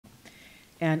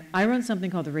And I run something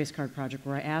called the Race Card Project,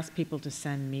 where I ask people to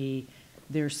send me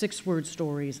their 6-word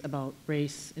stories about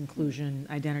race, inclusion,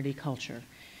 identity, culture.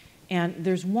 And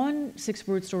there's one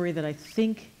 6-word story that I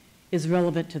think is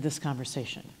relevant to this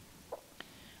conversation.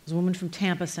 There's a woman from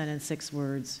Tampa sent in 6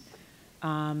 words,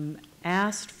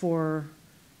 asked for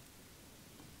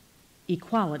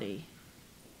equality,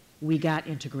 we got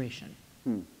integration.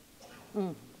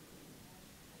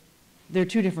 They're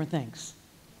 2 different things.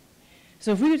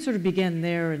 So if we could sort of begin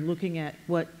there and looking at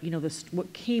what,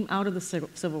 what came out of the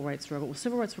civil rights struggle. Well,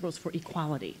 civil rights struggle was for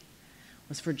equality,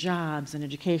 was for jobs and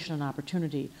education and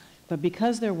opportunity. But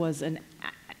because there was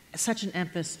such an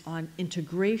emphasis on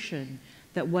integration,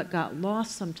 that what got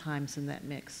lost sometimes in that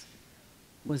mix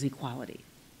was equality,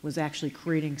 was actually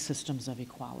creating systems of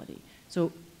equality.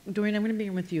 So, Doreen, I'm going to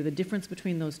begin with you. The difference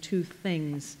between those 2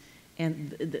 things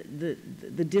and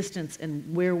the distance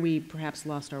and where we perhaps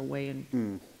lost our way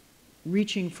in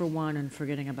reaching for one and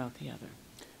forgetting about the other.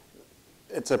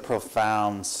 It's a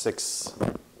profound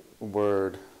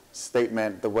 6-word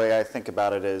statement. The way I think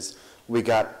about it is we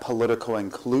got political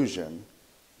inclusion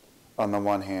on the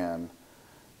one hand.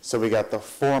 So we got the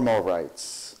formal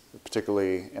rights,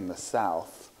 particularly in the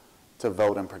South, to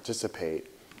vote and participate,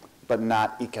 but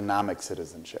not economic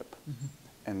citizenship.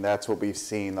 And that's what we've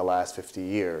seen the last 50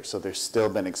 years. So there's still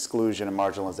been exclusion and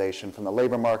marginalization from the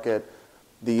labor market,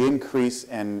 the increase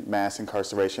in mass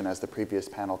incarceration, as the previous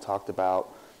panel talked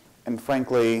about. And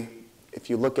frankly,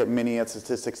 if you look at many of the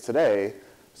statistics today,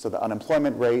 so the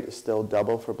unemployment rate is still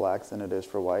double for blacks than it is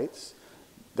for whites.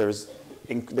 There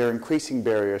are increasing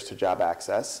barriers to job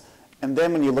access. And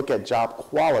then when you look at job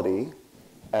quality,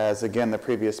 as again the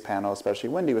previous panel,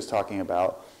 especially Wendi, was talking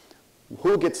about,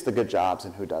 who gets the good jobs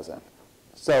and who doesn't?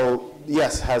 So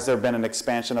yes, has there been an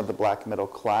expansion of the black middle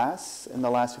class in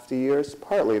the last 50 years?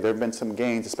 Partly. There have been some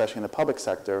gains, especially in the public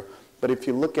sector. But if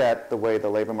you look at the way the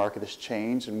labor market has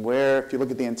changed and if you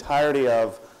look at the entirety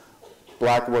of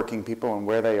black working people and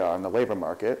where they are in the labor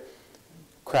market,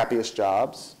 crappiest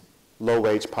jobs,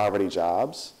 low-wage poverty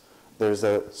jobs. There's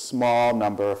a small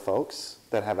number of folks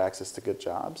that have access to good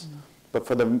jobs. But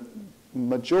for the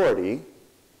majority,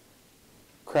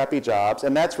 crappy jobs,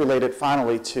 and that's related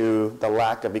finally to the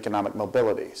lack of economic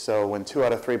mobility. So when 2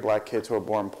 out of 3 black kids who are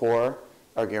born poor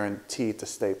are guaranteed to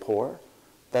stay poor,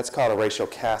 that's called a racial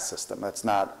caste system. That's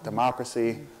not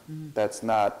democracy. That's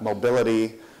not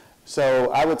mobility.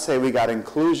 So I would say we got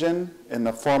inclusion in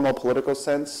the formal political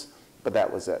sense, but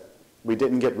that was it. We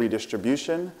didn't get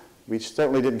redistribution. We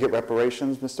certainly didn't get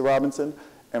reparations, Mr. Robinson,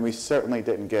 and we certainly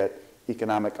didn't get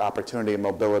economic opportunity and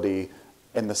mobility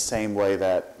in the same way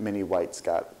that many whites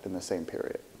got in the same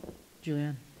period.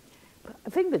 Julianne? I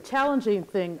think the challenging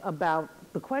thing about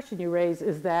the question you raise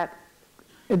is that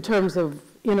in terms of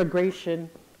integration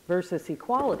versus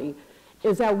equality,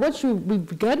 is that what we've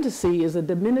begun to see is a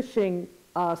diminishing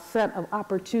set of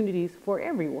opportunities for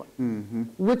everyone,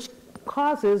 which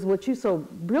causes what you so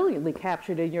brilliantly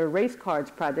captured in your race cards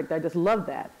project, I just love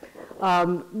that,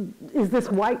 is this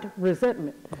white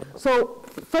resentment. So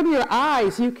from your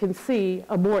eyes, you can see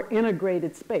a more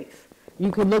integrated space.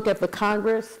 You can look at the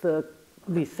Congress, the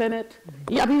Senate.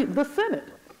 Yeah, I mean, the Senate.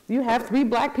 You have 3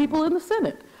 black people in the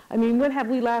Senate. I mean, when have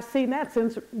we last seen that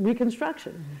since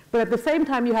Reconstruction? But at the same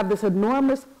time, you have this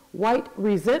enormous white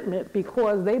resentment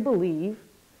because they believe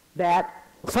that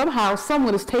somehow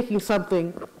someone is taking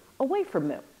something away from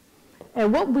them.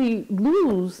 And what we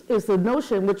lose is the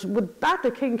notion, which Dr.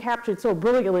 King captured so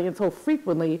brilliantly and so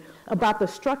frequently, about the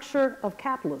structure of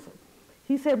capitalism.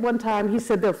 He said one time, he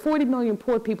said there are 40 million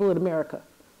poor people in America.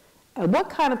 And what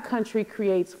kind of country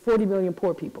creates 40 million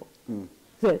poor people? He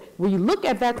said, when you look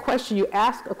at that question, you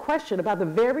ask a question about the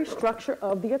very structure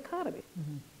of the economy.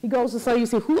 He goes to say, you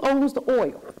see, who owns the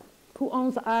oil? Who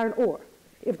owns the iron ore?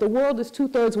 If the world is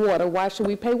 2/3 water, why should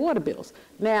we pay water bills?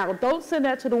 Now, don't send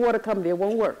that to the water company. It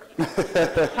won't work.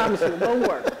 I promise you, it won't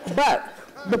work. But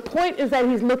the point is that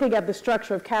he's looking at the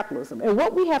structure of capitalism. And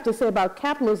what we have to say about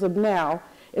capitalism now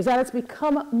is that it's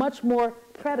become much more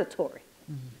predatory.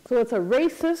 So it's a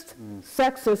racist,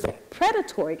 sexist,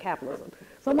 predatory capitalism.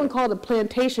 Someone called it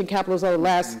plantation capitalism on the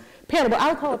last panel, but I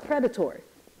would call it predatory.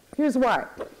 Here's why.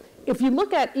 If you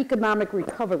look at economic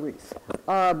recoveries,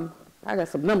 I got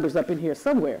some numbers up in here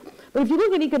somewhere. But if you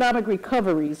look at economic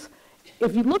recoveries,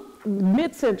 if you look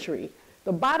mid-century,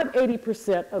 the bottom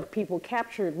 80% of people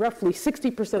captured roughly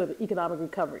 60% of the economic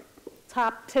recovery.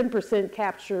 Top 10%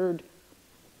 captured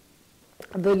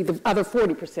the other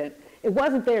 40%. It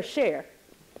wasn't their share.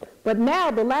 But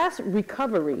now, the last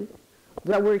recovery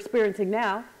that we're experiencing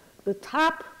now, the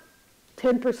top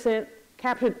 10%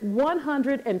 captured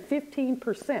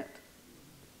 115%.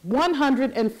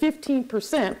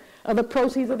 115% of the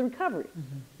proceeds of the recovery.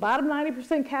 Bottom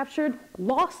 90% captured,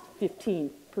 lost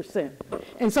 15%.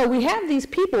 And so we have these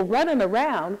people running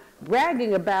around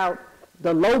bragging about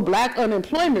the low black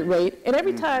unemployment rate, and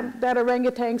every time that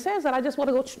orangutan says that, I just want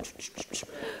to go,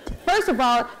 First of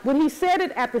all, when he said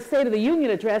it at the State of the Union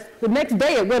address, the next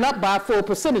day it went up by a full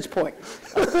percentage point.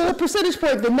 A full percentage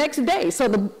point the next day. So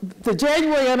the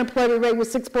January unemployment rate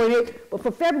was 6.8, but for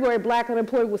February, black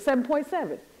unemployment was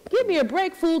 7.7. Give me a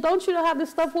break, fool. Don't you know how this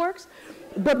stuff works?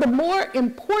 But the more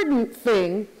important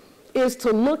thing is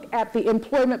to look at the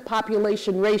employment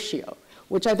population ratio,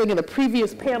 which I think in a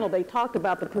previous panel they talked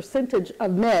about the percentage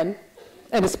of men,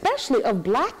 and especially of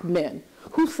black men,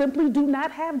 who simply do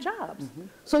not have jobs.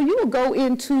 So you will go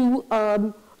into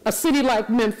a city like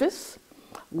Memphis,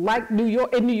 like New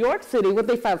York. In New York City, what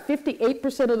they found,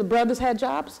 58% of the brothers had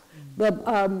jobs.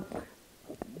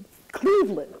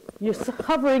 Cleveland, you're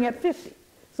hovering at 50.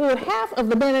 So half of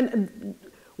the men and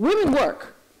women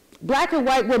work. Black and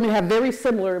white women have very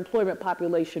similar employment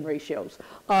population ratios.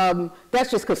 That's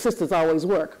just because sisters always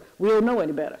work. We don't know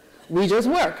any better. We just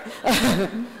work.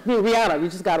 Rihanna, you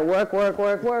just got to work.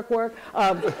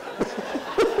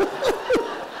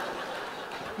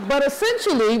 But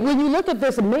essentially, when you look at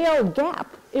this male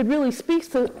gap, it really speaks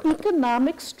to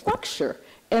economic structure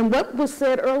and what was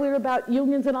said earlier about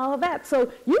unions and all of that.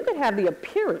 So you could have the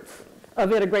appearance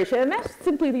of integration, and that's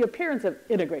simply the appearance of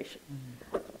integration.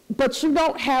 But you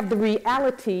don't have the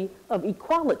reality of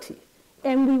equality.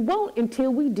 And we won't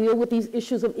until we deal with these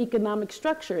issues of economic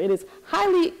structure. It is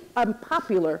highly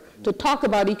unpopular to talk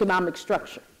about economic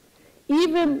structure.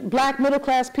 Even black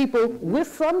middle-class people with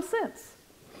some sense,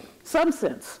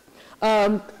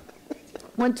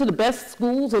 went to the best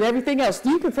schools and everything else.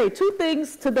 You can say two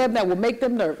things to them that will make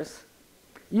them nervous.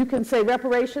 You can say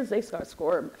reparations, they start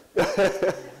squirming.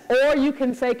 Or you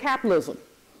can say capitalism.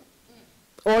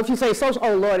 Or if you say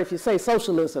if you say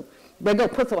socialism, they're going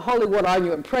to put some holy water on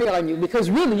you and pray on you because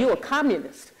really you're a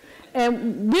communist.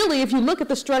 And really, if you look at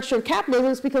the structure of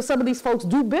capitalism, it's because some of these folks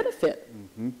do benefit.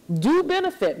 Do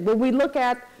benefit. When we look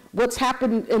at what's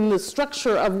happened in the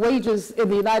structure of wages in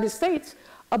the United States,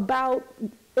 about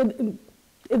in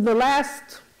the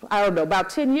last, about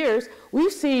 10 years,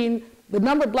 we've seen the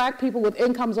number of black people with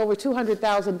incomes over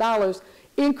 $200,000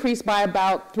 increase by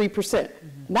about 3%.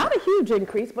 Not a huge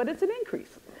increase, but it's an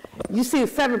increase. You see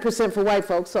 7% for white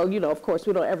folks, so, of course,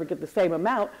 we don't ever get the same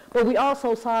amount, but we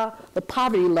also saw the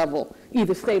poverty level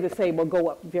either stay the same or go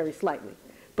up very slightly.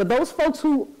 But those folks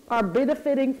who are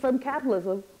benefiting from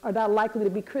capitalism are not likely to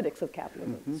be critics of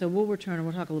capitalism. So we'll return and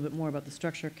we'll talk a little bit more about the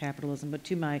structure of capitalism, but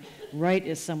to my right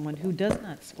is someone who does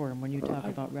not squirm when you talk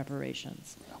about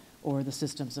reparations or the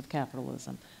systems of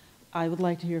capitalism. I would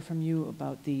like to hear from you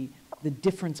about the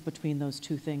difference between those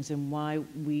two things and why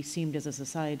we seemed as a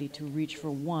society to reach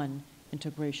for one,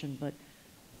 integration, but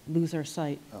lose our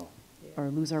sight or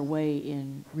lose our way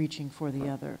in reaching for the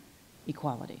other,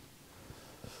 equality.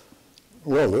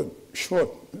 Well, the short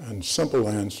and simple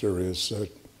answer is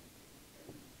that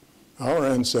our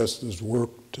ancestors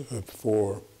worked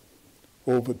for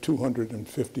over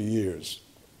 250 years.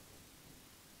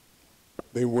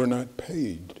 They were not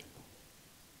paid.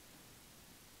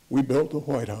 We built the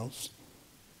White House.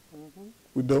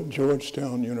 We built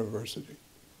Georgetown University.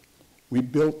 We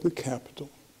built the Capitol.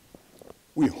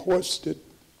 We hoisted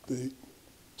the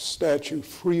Statue of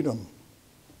Freedom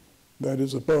that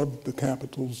is above the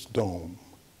Capitol's dome.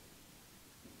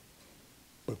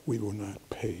 But we were not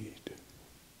paid.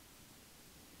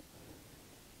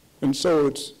 And so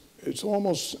it's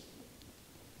almost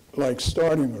like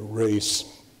starting a race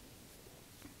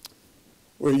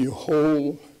where you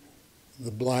hold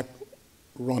the black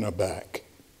runner back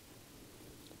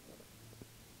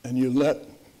and you let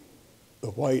the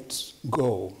whites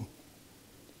go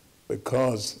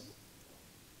because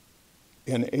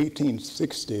in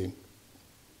 1860,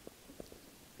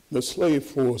 the slave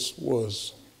force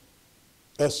was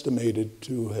estimated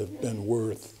to have been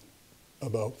worth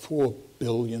about $4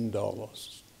 billion.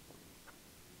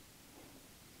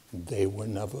 They were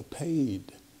never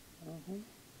paid.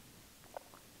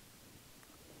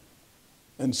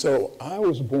 And so I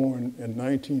was born in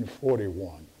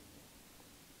 1941.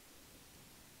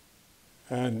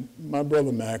 And my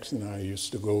brother Max and I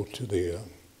used to go to the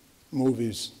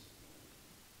movies.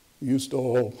 We used to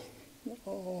all,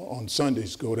 on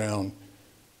Sundays, go down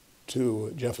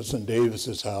to Jefferson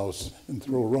Davis's house and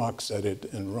throw rocks at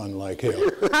it and run like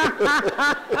hell.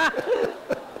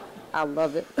 I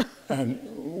love it. And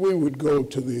we would go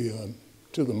to the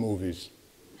movies.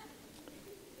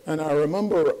 And I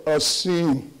remember us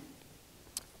seeing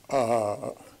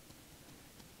a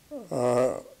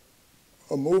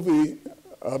movie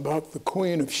about the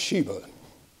Queen of Sheba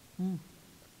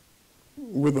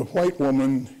with a white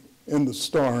woman in the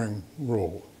starring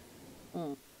role.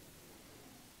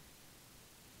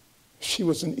 She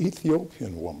was an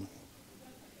Ethiopian woman.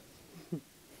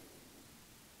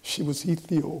 She was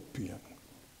Ethiopian.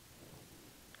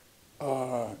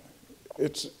 I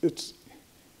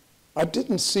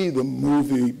didn't see the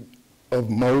movie of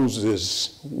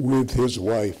Moses with his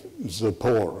wife,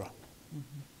 Zipporah.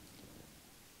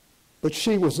 But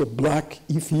she was a black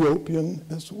Ethiopian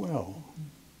as well.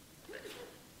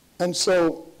 And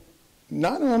so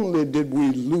not only did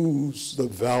we lose the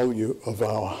value of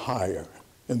our hire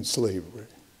in slavery,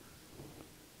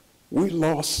 we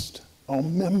lost our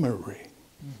memory.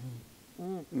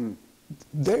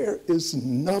 There is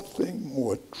nothing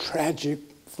more tragic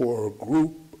for a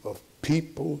group of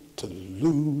people to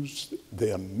lose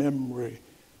their memory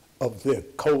of their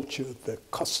culture, their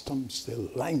customs, their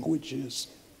languages.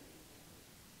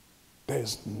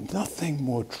 There's nothing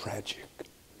more tragic.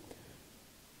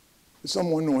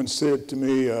 Someone once said to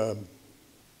me,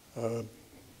 the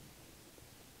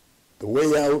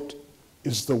way out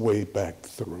is the way back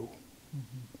through.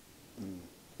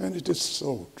 And it is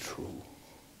so true.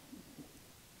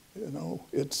 You know,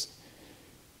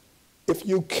 if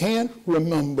you can't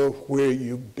remember where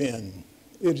you've been,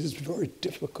 it is very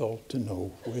difficult to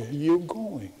know where you're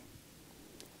going.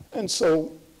 And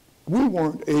so we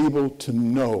weren't able to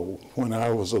know when I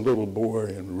was a little boy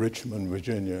in Richmond,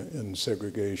 Virginia, in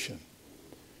segregation.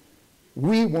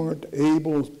 We weren't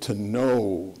able to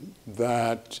know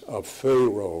that a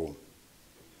Pharaoh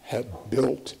had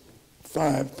built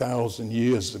 5,000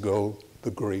 years ago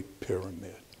the Great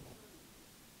Pyramid.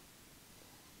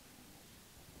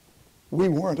 We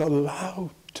weren't allowed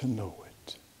to know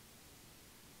it.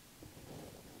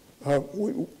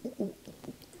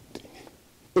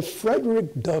 If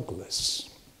Frederick Douglass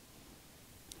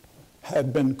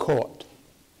had been caught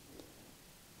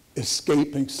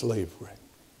escaping slavery,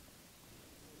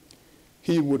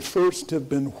 he would first have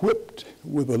been whipped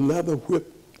with a leather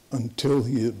whip until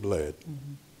he had bled.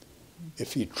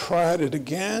 If he tried it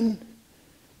again,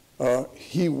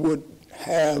 he would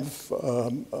have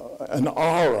an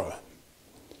aura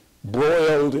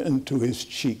broiled into his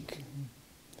cheek.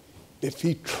 If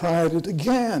he tried it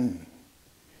again,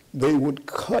 they would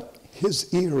cut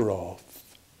his ear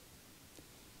off.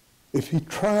 If he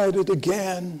tried it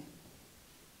again,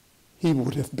 he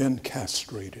would have been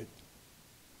castrated.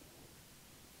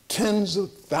 Tens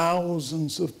of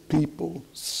thousands of people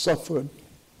suffered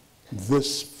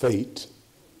this fate.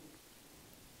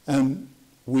 And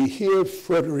we hear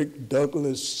Frederick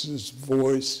Douglass's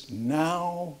voice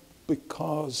now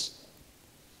because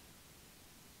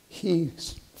he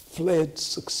fled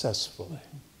successfully.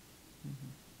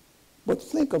 But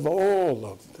think of all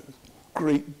of the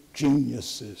great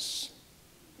geniuses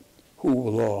who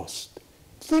were lost.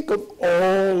 Think of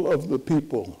all of the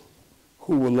people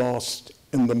who were lost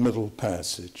in the Middle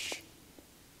Passage.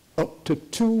 Up to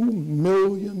 2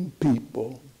 million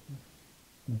people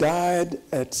died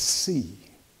at sea.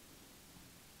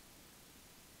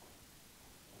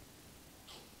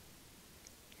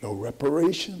 No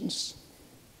reparations.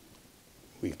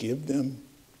 We give them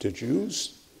to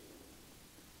Jews.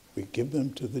 We give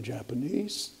them to the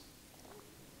Japanese.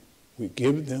 We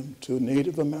give them to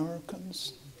Native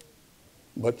Americans.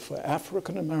 But for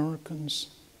African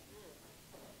Americans,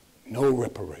 no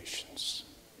reparations.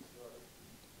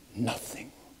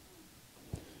 Nothing.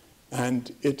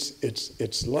 And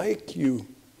it's like you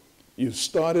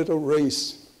started a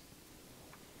race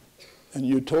and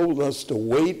you told us to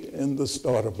wait in the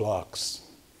starter blocks.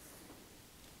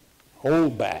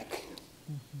 Hold back.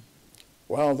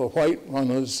 While the white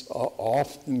runners are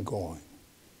off and going.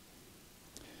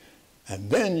 And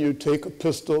then you take a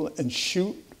pistol and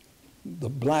shoot the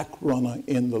black runner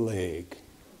in the leg.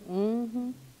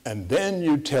 And then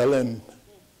you tell him,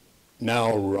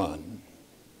 now run.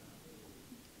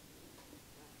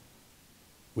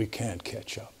 We can't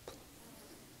catch up.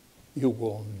 You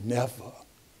will never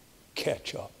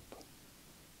catch up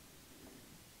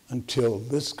until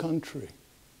this country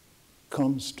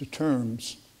comes to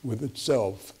terms with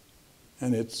itself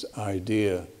and its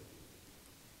idea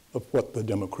of what the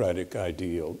democratic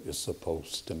ideal is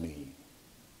supposed to mean.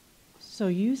 So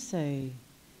you say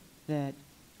that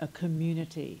a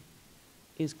community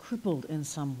is crippled in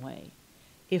some way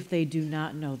if they do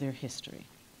not know their history.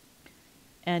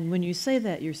 And when you say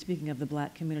that, you're speaking of the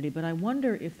black community, but I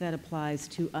wonder if that applies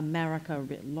to America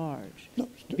writ large. No,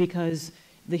 because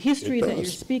the history that you're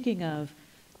does. speaking of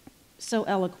so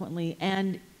eloquently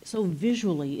and so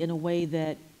visually in a way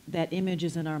that that image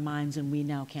is in our minds and we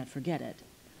now can't forget it.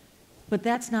 But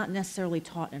that's not necessarily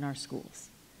taught in our schools.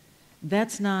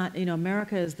 That's not,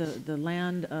 America is the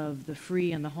land of the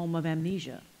free and the home of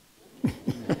amnesia.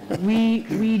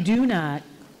 We do not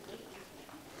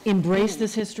embrace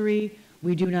this history.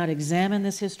 We do not examine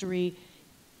this history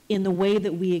in the way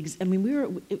that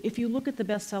if you look at the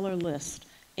bestseller list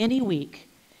any week,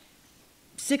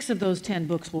 6 of those 10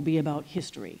 books will be about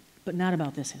history, but not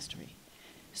about this history.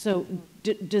 So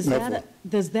does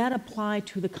that apply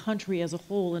to the country as a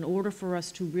whole? In order for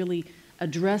us to really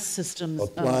address systems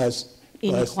of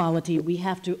inequality, we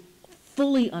have to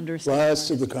fully understand. Applies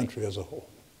to the country as a whole.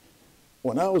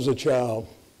 When I was a child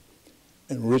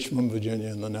in Richmond, Virginia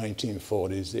in the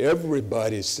 1940s,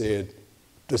 everybody said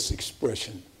this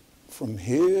expression, from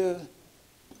here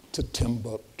to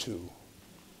Timbuktu.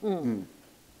 Mm.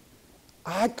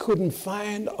 I couldn't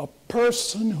find a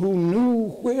person who knew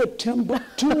where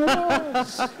Timbuktu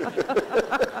was.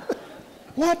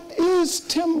 What is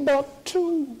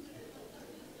Timbuktu?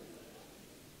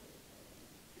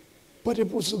 But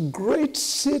it was a great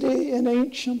city in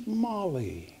ancient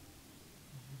Mali,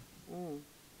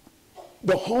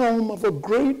 the home of a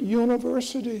great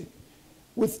university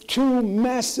with 2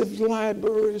 massive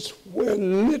libraries where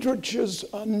literatures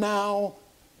are now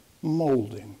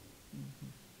molding.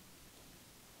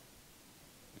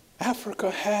 Africa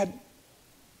had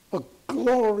a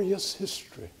glorious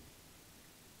history.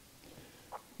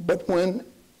 But when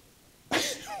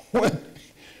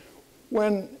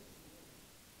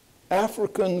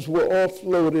Africans were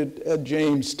offloaded at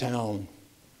Jamestown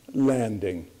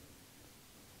Landing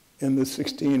in the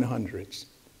 1600s,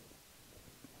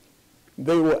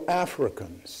 they were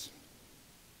Africans.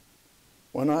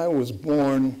 When I was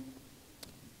born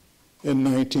in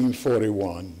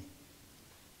 1941,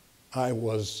 I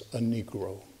was a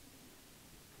Negro.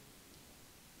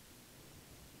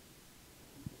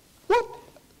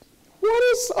 What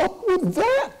is up with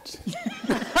that?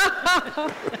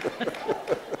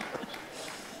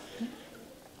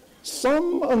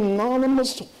 Some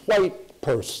anonymous white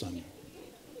person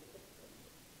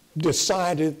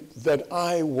decided that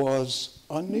I was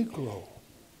a Negro.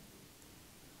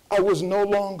 I was no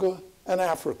longer an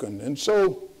African. And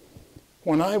so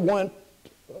when I went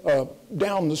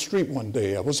down the street one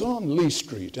day, I was on Lee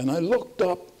Street, and I looked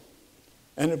up,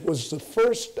 and it was the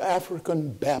First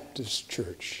African Baptist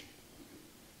Church.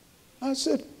 I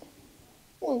said,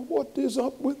 well, what is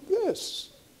up with this?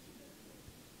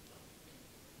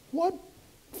 What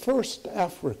first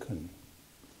African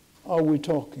are we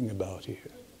talking about here?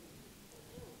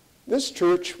 This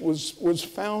church was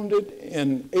founded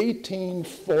in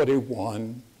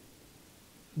 1841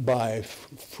 by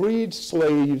freed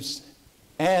slaves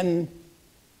and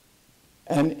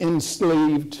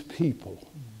enslaved people.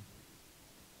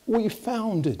 We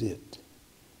founded it,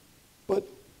 but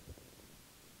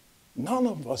none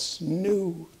of us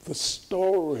knew the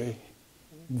story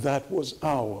that was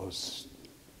ours.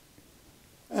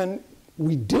 And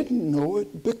we didn't know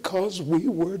it because we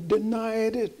were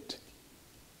denied it.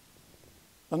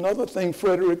 Another thing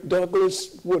Frederick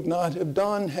Douglass would not have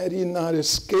done had he not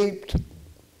escaped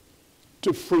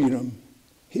to freedom.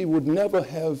 He would never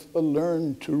have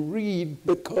learned to read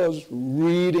because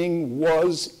reading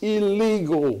was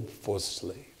illegal for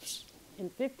slaves. In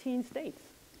 15 states.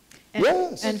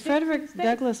 Yes. And Frederick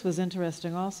Douglass was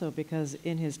interesting also because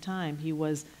in his time he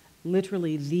was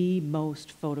literally the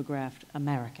most photographed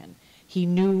American. He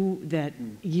knew that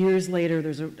years later,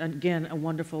 there's again a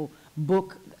wonderful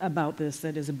book about this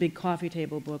that is a big coffee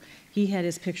table book. He had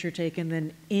his picture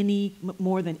taken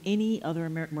more than any other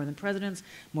American, more than presidents,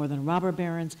 more than robber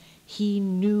barons. He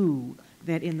knew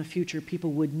that in the future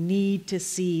people would need to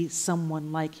see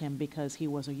someone like him because he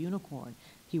was a unicorn.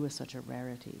 He was such a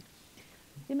rarity.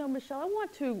 You know, Michelle,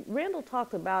 Randall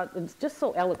talked about, and just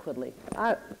so eloquently,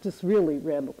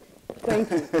 Randall,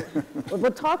 thank you,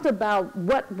 but talked about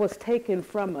what was taken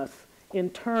from us in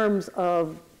terms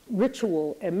of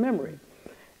ritual and memory.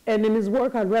 And in his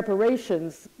work on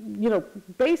reparations,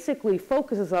 basically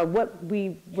focuses on what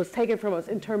was taken from us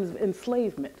in terms of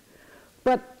enslavement.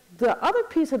 But the other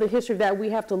piece of the history that we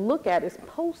have to look at is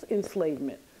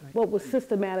post-enslavement, what was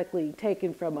systematically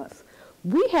taken from us.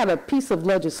 We had a piece of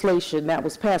legislation that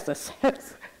was passed,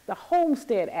 the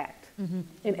Homestead Act in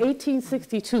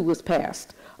 1862 was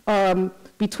passed.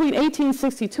 Between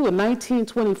 1862 and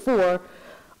 1924,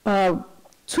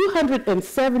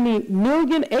 270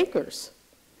 million acres,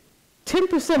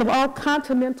 10% of all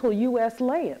continental U.S.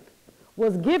 land,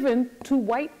 was given to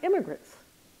white immigrants.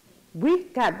 We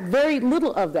got very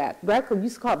little of that. That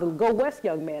used to call it the Go West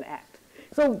Young Man Act.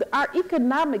 So our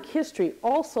economic history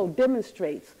also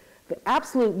demonstrates the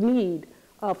absolute need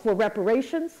for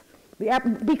reparations,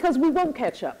 Because we won't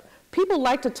catch up. People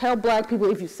like to tell black people,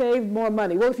 if you save more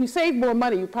money, well, if you save more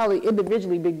money, you'd probably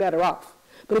individually be better off.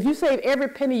 But if you save every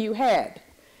penny you had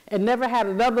and never had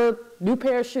another new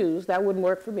pair of shoes, that wouldn't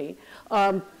work for me,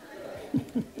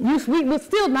 we would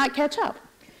still not catch up.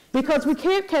 Because we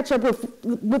can't catch up with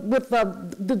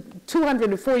the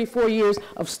 244 years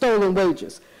of stolen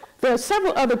wages. There are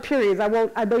several other periods. I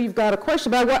know you've got a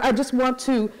question, but I just want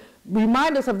to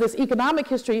remind us of this economic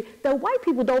history that white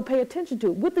people don't pay attention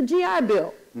to. With the GI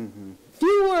Bill,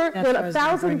 fewer than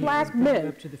 1,000 black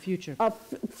men,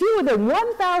 fewer than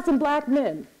 1,000 black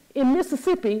men in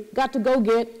Mississippi got to go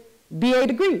get BA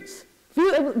degrees.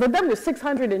 The number was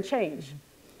 600 and change.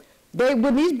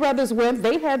 When these brothers went,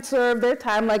 they had served their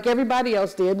time like everybody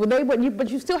else did. But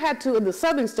you still had to, in the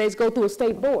southern states, go through a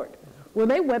state board. When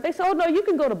they went, they said, oh, no, you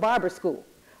can go to barber school.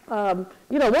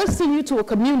 We'll send you to a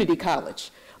community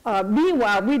college.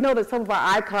 Meanwhile, we know that some of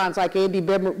our icons, like Andy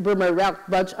Brimmer, Ralph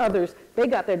Bunch, others, they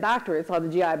got their doctorates on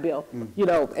the GI Bill,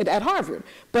 at Harvard.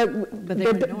 But they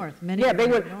were north. Many they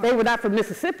were not from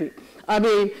Mississippi. I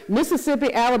mean,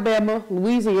 Mississippi, Alabama,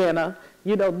 Louisiana,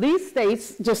 these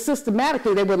states just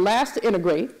systematically, they were last to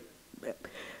integrate.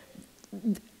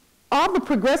 All the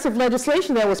progressive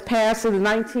legislation that was passed in the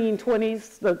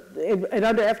 1920s and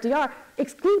under FDR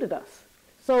excluded us.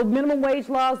 So minimum wage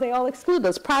laws, they all exclude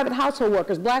us. Private household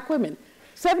workers, black women.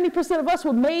 70% of us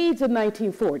were maids in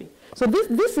 1940. So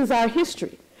this is our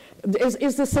history,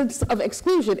 is the sense of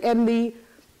exclusion. And the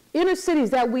inner cities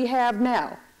that we have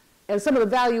now, and some of the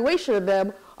valuation of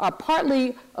them, are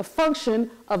partly a function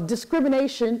of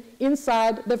discrimination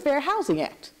inside the Fair Housing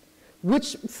Act,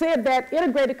 which said that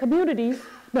integrated communities,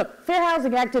 no, Fair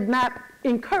Housing Act did not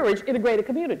encourage integrated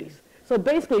communities. So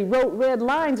basically wrote red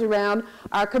lines around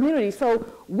our community. So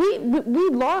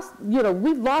we've lost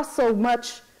so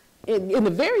much in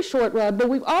the very short run, but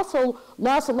we've also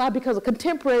lost a lot because of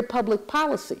contemporary public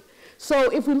policy. So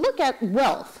if we look at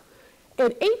wealth, in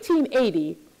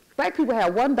 1880, black people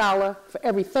had $1 for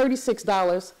every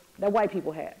 $36 that white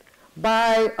people had.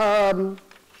 I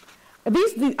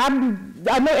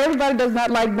know everybody does not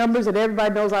like numbers, and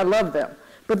everybody knows I love them.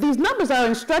 But these numbers are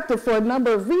instructive for a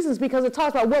number of reasons, because it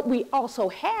talks about what we also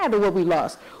had and what we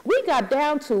lost. We got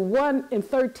down to 1 in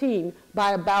 13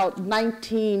 by about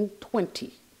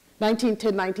 1910,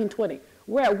 1920.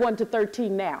 We're at 1 to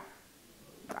 13 now.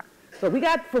 So we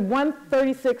got from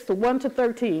 136 to 1 to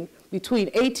 13 between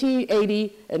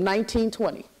 1880 and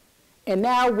 1920. And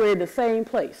now we're in the same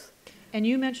place. And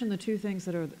you mentioned the two things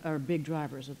that are big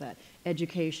drivers of that,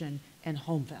 education and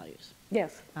home values.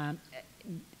 Yes.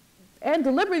 And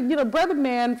delivery, Brother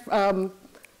Mann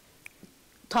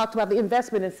talked about the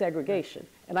investment in segregation.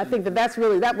 And I think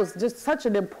that was just such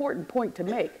an important point to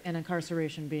make. And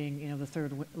incarceration being, the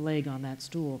third leg on that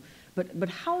stool. But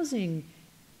housing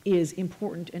is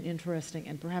important and interesting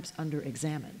and perhaps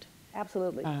under-examined.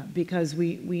 Absolutely. Because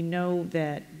we know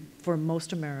that for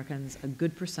most Americans, a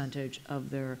good percentage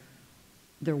of their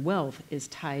wealth is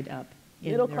tied up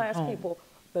in middle-class people.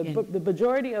 The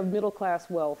majority of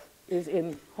middle-class wealth is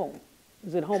in home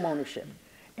ownership.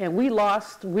 And in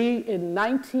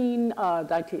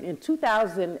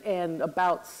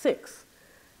 2006,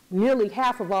 nearly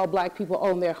half of all black people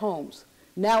own their homes.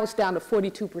 Now it's down to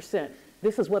 42%.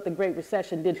 This is what the Great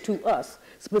Recession did to us,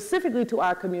 specifically to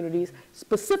our communities,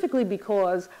 specifically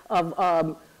because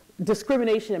of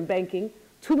discrimination in banking.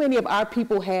 Too many of our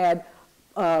people had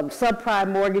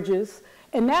subprime mortgages.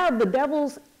 And now the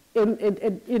devil's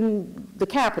in the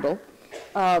Capitol.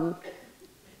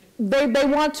 They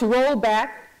want to roll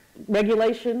back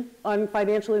regulation on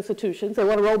financial institutions. They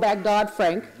want to roll back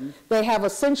Dodd-Frank. They have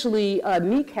essentially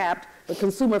kneecapped the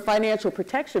Consumer Financial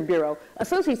Protection Bureau,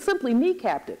 essentially simply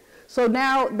kneecapped it. So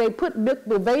now they put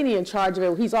Wendi in charge of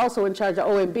it. He's also in charge of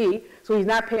OMB, so he's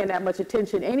not paying that much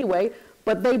attention anyway.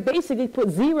 But they basically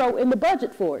put zero in the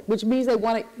budget for it, which means they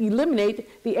want to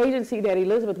eliminate the agency that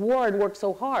Elizabeth Warren worked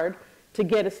so hard to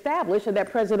get established, and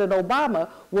that President Obama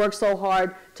worked so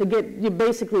hard to get,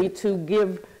 basically to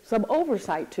give some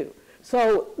oversight to.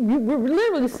 So we're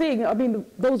literally seeing,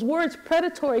 those words,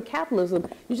 predatory capitalism,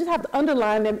 you just have to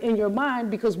underline them in your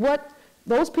mind, because what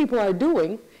those people are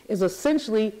doing is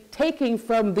essentially taking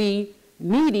from the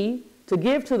needy to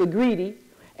give to the greedy,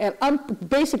 and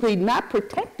basically not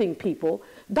protecting people.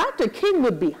 Dr. King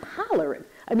would be hollering.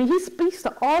 He speaks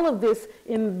to all of this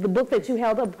in the book that you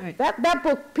held up. Right. That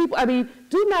book, people,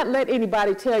 do not let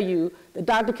anybody tell you that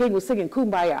Dr. King was singing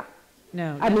Kumbaya.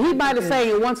 No. He might have sang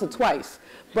it once or twice.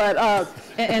 But,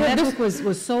 and that book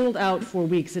was sold out for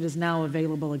weeks. It is now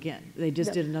available again. They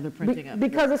just did another printing of it.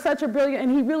 Because it's such a brilliant,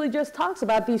 and he really just talks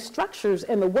about these structures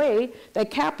and the way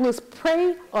that capitalists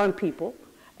prey on people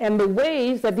and the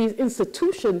ways that these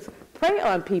institutions prey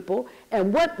on people,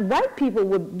 and what white people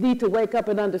would need to wake up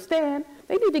and understand.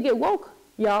 They need to get woke,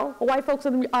 y'all. White folks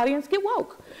in the audience, get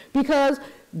woke. Because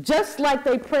just like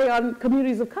they prey on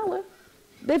communities of color,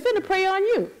 they finna prey on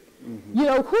you. Mm-hmm. You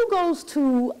know, who goes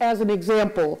to, as an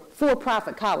example,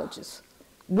 for-profit colleges?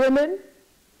 Women,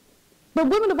 but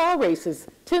women of all races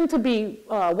tend to be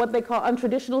what they call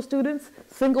untraditional students,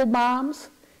 single moms,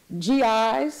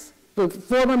 GIs, the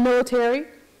former military,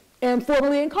 and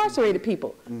formerly incarcerated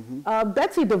people. Mm-hmm.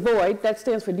 Betsy DeVoid, that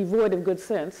stands for devoid of good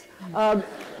sense,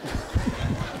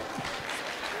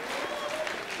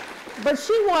 but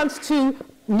she wants to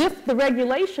lift the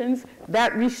regulations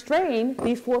that restrain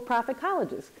these for-profit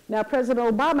colleges. Now,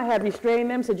 President Obama had restrained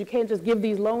them, said you can't just give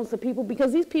these loans to people,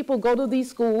 because these people go to these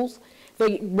schools,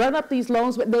 they run up these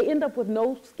loans, but they end up with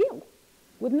no skill,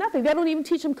 with nothing. They don't even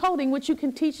teach them coding, which you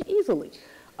can teach easily.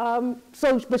 But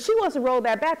she wants to roll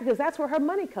that back because that's where her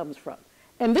money comes from.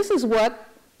 And this is what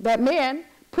that man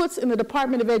puts in the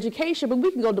Department of Education, but we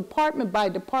can go department by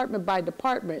department by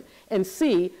department and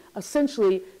see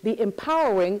essentially the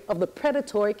empowering of the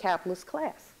predatory capitalist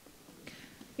class.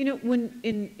 You know, when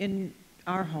in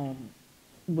our home,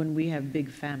 when we have big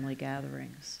family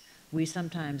gatherings, we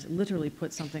sometimes literally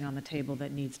put something on the table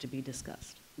that needs to be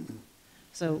discussed. Mm-hmm.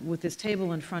 So with this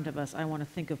table in front of us, I want to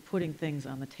think of putting things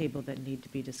on the table that need to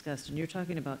be discussed. And you're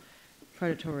talking about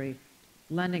predatory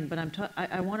lending, but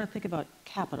I want to think about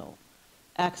capital,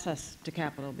 access to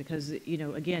capital, because, you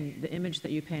know, again, the image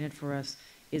that you painted for us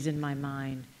is in my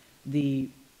mind. The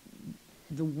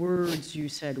words you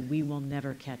said, we will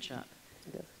never catch up.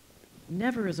 Yes.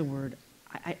 Never is a word.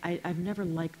 I've never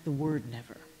liked the word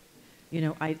never. You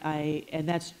know, and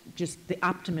that's just the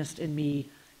optimist in me.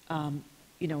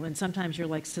 You know, and sometimes you're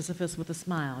like Sisyphus with a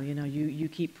smile. You know, you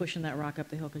keep pushing that rock up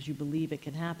the hill because you believe it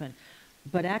can happen.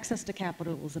 But access to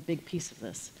capital is a big piece of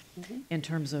this, mm-hmm. in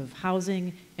terms of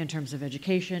housing, in terms of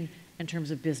education, in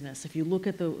terms of business. If you look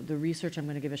at the research, I'm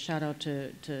going to give a shout out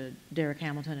to Derek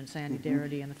Hamilton and Sandy mm-hmm.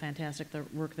 Darity and the fantastic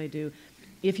work they do.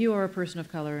 If you are a person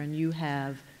of color and you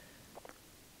have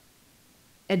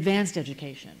advanced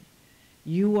education,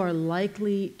 you are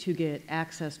likely to get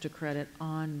access to credit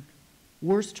on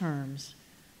worse terms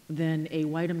than a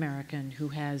white American who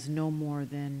has no more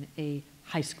than a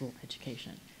high school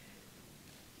education.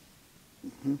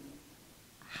 Mm-hmm.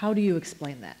 How do you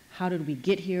explain that? How did we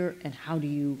get here, and how do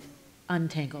you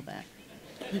untangle that?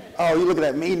 Oh, you're looking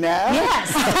at me now?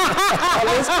 Yes.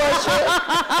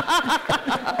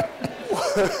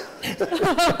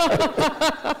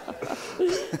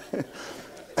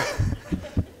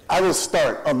 I will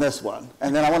start on this one,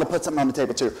 and then I want to put something on the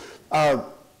table too.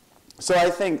 So I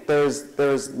think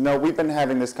we've been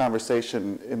having this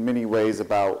conversation in many ways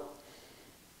about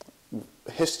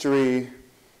history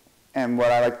and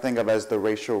what I like to think of as the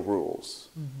racial rules.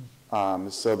 Mm-hmm.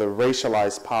 So the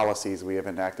racialized policies we have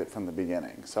enacted from the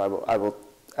beginning. So I will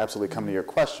absolutely come to your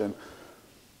question.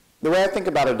 The way I think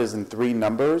about it is in three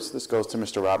numbers. This goes to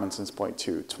Mr. Robinson's point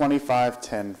too. 25,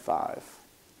 10, 5.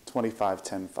 25,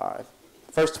 10, 5.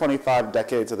 First 25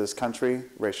 decades of this country,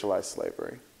 racialized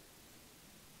slavery.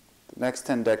 The next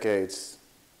 10 decades,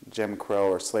 Jim Crow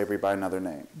or slavery by another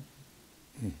name.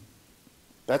 Mm-hmm.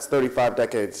 That's 35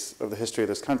 decades of the history of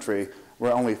this country,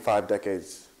 where only 5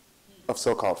 decades of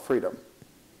so-called freedom.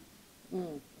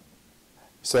 Mm.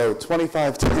 So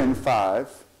 25, 10,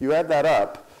 5, you add that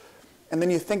up, and then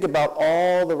you think about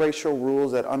all the racial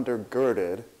rules that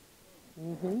undergirded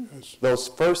mm-hmm. those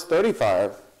first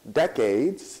 35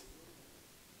 decades,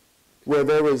 where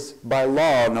there was, by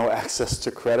law, no access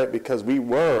to credit because we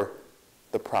were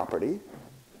the property.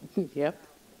 Yep.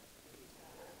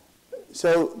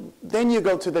 So then you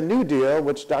go to the New Deal,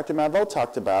 which Dr. Malveaux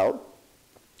talked about,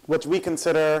 which we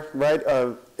consider, right,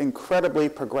 an incredibly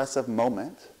progressive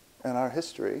moment in our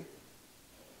history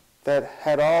that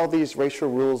had all these racial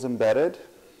rules embedded: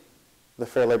 the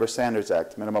Fair Labor Standards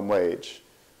Act, minimum wage,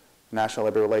 National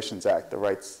Labor Relations Act, the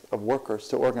rights of workers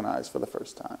to organize for the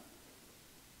first time,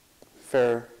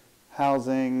 fair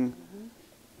housing, mm-hmm.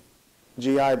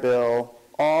 GI Bill,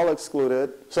 all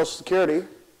excluded. Social Security,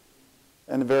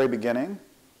 in the very beginning,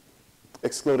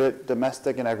 excluded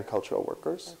domestic and agricultural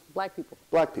workers. Black people.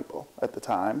 Black people at the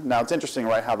time. Now, it's interesting,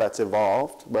 right, how that's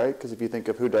evolved, right? Because if you think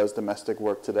of who does domestic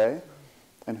work today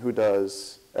and who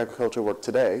does agricultural work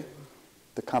today,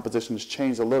 the composition has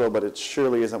changed a little, but it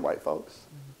surely isn't white folks,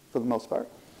 for the most part.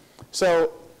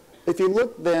 So if you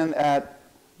look then at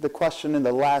the question in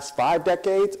the last 5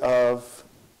 decades of,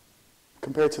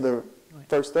 compared to the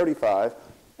first 35,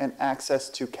 and access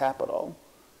to capital,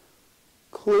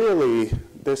 clearly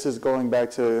this is going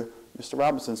back to Mr.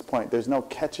 Robinson's point. There's no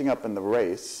catching up in the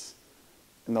race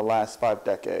in the last 5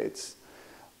 decades.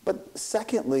 But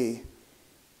secondly,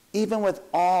 even with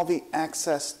all the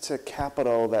access to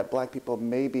capital that black people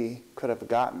maybe could have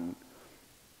gotten,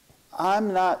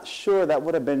 I'm not sure that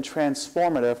would have been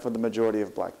transformative for the majority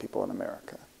of black people in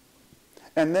America.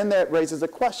 And then that raises a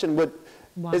question, would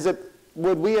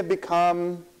we have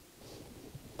become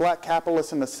black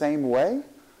capitalists in the same way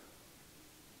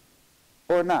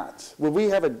or not? Would we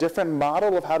have a different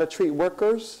model of how to treat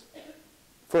workers,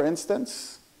 for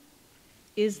instance?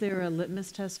 Is there a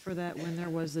litmus test for that when there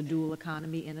was a dual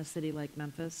economy in a city like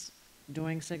Memphis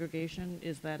during segregation?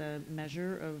 Is that a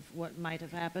measure of what might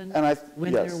have happened?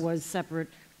 When yes. there was separate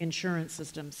insurance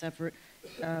systems, separate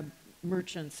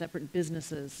merchants, separate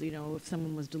businesses, you know, if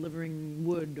someone was delivering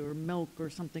wood or milk or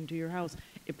something to your house,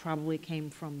 it probably came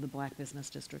from the black business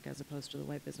district as opposed to the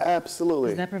white business. Absolutely.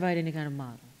 Does that provide any kind of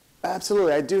model?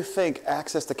 Absolutely. I do think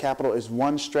access to capital is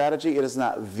one strategy. It is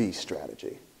not the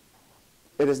strategy.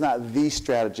 It is not the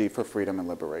strategy for freedom and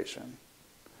liberation.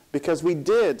 Because we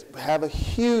did have a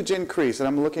huge increase, and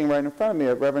I'm looking right in front of me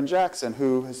at Reverend Jackson,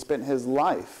 who has spent his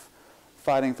life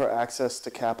fighting for access to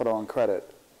capital and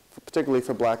credit, particularly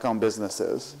for black-owned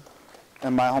businesses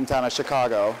in my hometown of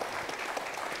Chicago.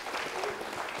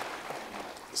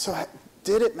 So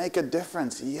did it make a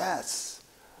difference? Yes.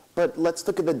 But let's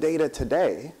look at the data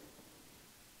today.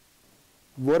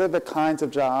 What are the kinds of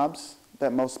jobs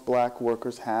that most black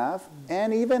workers have?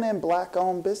 And even in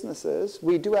black-owned businesses,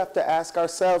 we do have to ask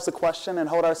ourselves the question and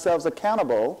hold ourselves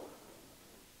accountable.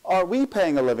 Are we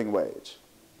paying a living wage?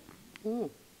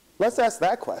 Let's ask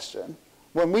that question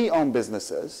when we own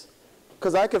businesses.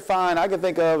 Because I could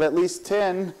think of at least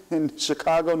 10 in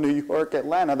Chicago, New York,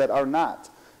 Atlanta that are not.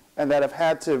 And that have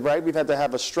had to, right? We've had to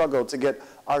have a struggle to get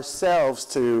ourselves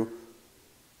to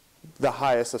the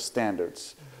highest of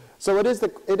standards. So it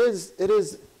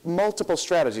is multiple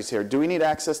strategies here. Do we need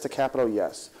access to capital?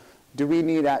 Yes. Do we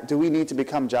need to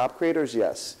become job creators?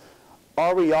 Yes.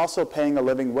 Are we also paying a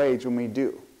living wage when we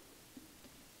do?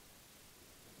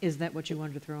 Is that what you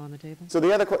wanted to throw on the table? So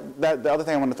the other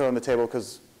thing I want to throw on the table,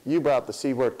 because you brought up the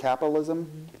C word,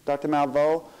 capitalism, Dr.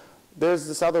 Malveaux, there's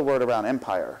this other word around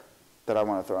empire that I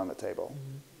want to throw on the table.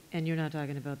 And you're not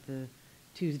talking about the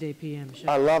Tuesday PM show.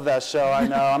 I love that show, I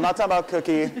know. I'm not talking about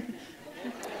Cookie.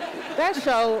 That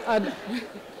show,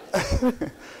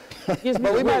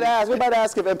 But we might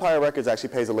ask if Empire Records actually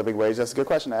pays a living wage. That's a good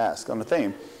question to ask on the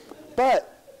theme.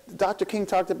 But Dr. King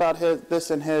talked about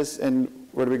this and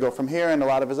where do we go from here, and a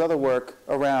lot of his other work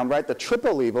around, right, the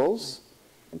triple evils.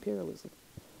 imperialism.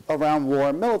 Around war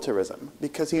and militarism,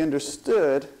 because he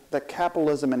understood that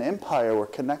capitalism and empire were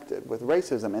connected with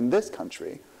racism in this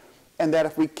country, and that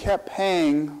if we kept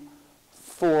paying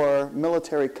for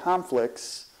military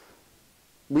conflicts,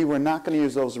 we were not going to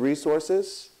use those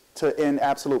resources to end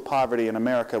absolute poverty in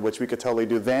America, which we could totally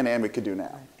do then and we could do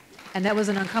now. And that was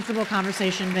an uncomfortable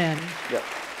conversation then. Yep.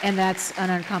 And that's an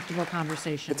uncomfortable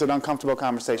conversation. It's an uncomfortable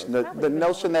conversation. The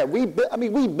notion that we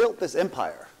built this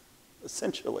empire,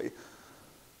 essentially.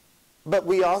 But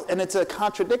and it's a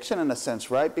contradiction in a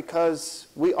sense, right? Because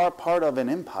we are part of an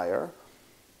empire,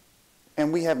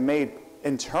 and we have made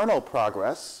internal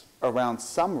progress around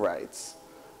some rights.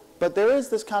 But there is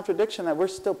this contradiction that we're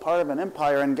still part of an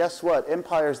empire, and guess what?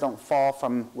 Empires don't fall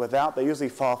from without, they usually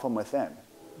fall from within.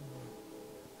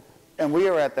 And we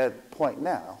are at that point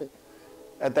now,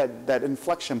 at that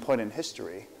inflection point in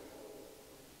history.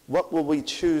 What will we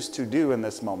choose to do in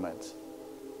this moment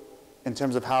in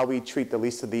terms of how we treat the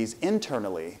least of these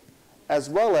internally, as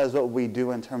well as what we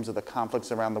do in terms of the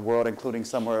conflicts around the world, including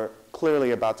some we're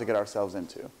clearly about to get ourselves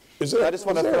into? I just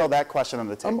want to throw that question on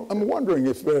the table. I'm wondering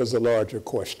if there's a larger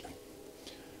question.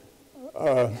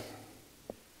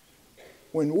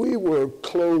 When we were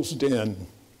closed in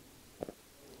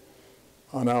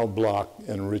on our block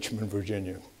in Richmond,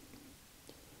 Virginia,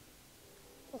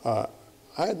 I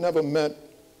had never met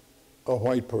a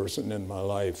white person in my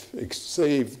life,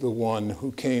 save the one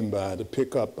who came by to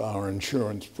pick up our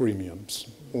insurance premiums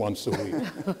once a week.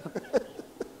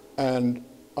 And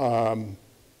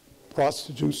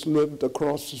prostitutes lived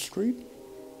across the street.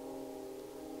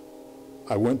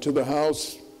 I went to the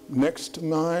house next to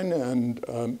mine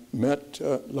and met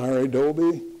Larry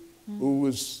Doby, who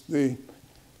was the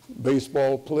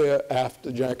baseball player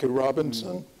after Jackie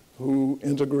Robinson, who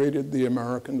integrated the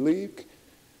American League.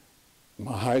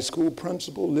 My high school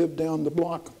principal lived down the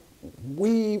block.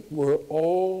 We were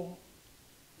all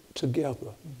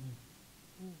together.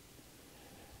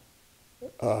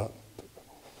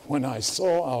 When I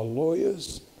saw our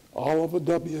lawyers, Oliver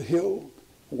W. Hill,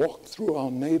 walk through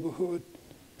our neighborhood,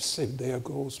 I said, there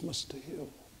goes Mr. Hill.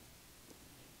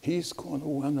 He's going to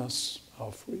win us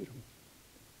our freedom.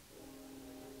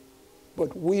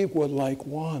 but we were like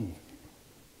one.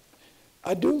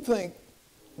 I do think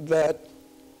that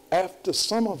after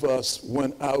some of us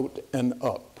went out and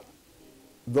up,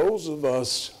 those of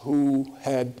us who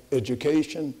had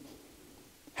education,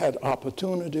 had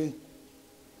opportunity,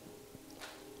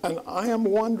 and I am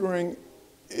wondering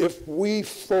if we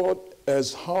fought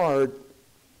as hard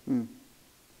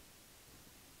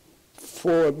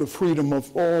for the freedom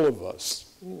of all of us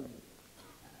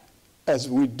as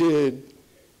we did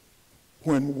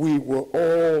when we were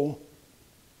all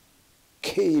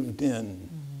caved in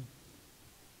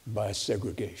by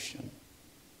segregation.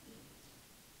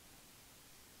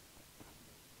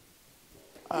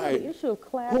 The issue of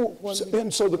class is one.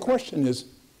 And so the question is,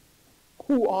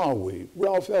 who are we?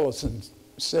 Ralph Ellison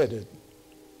said it.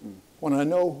 When I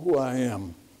know who I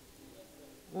am,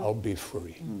 I'll be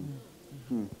free.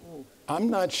 I'm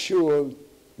not sure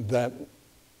that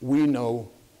we know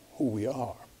who we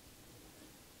are.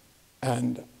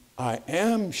 And I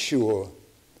am sure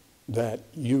that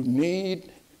you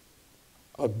need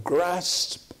a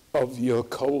grasp of your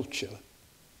culture,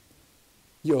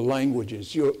 your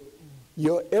languages, your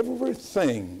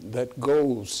everything that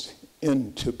goes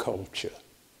into culture.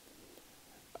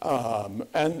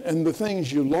 And the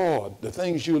things you laud, the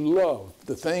things you love,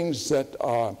 the things that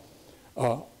are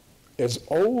as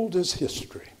old as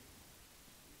history.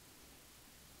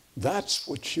 That's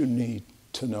what you need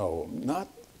to know, not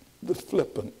the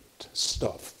flippant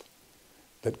stuff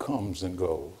that comes and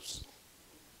goes,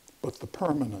 but the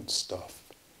permanent stuff.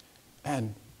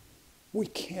 And we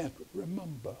can't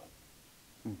remember.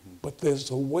 But there's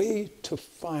a way to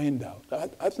find out.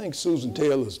 I think Susan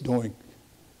Taylor's doing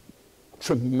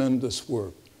tremendous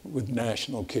work with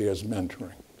National Care's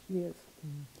mentoring. Yes.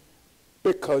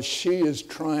 Because she is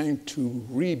trying to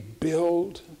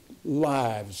rebuild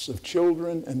lives of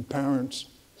children and parents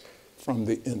from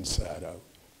the inside out.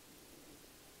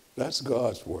 That's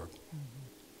God's work.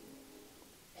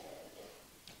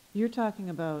 You're talking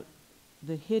about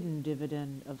the hidden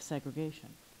dividend of segregation.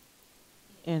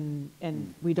 And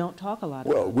we don't talk a lot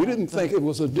about Well, we that, didn't think it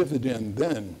was a dividend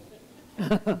then.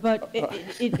 But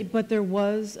but there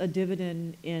was a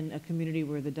dividend in a community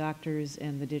where the doctors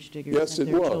and the ditch diggers Yes, sent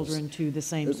it their was. children to the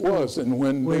same It school. was, and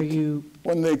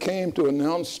when they came to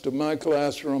announce to my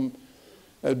classroom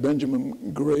at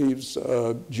Benjamin Graves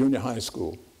Junior High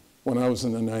School, when I was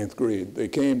in the 9th grade, they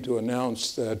came to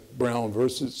announce that Brown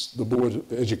versus the Board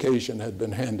of Education had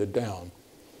been handed down.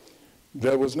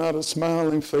 There was not a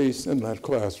smiling face in that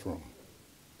classroom.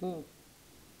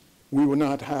 We were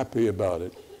not happy about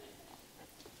it.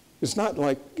 It's not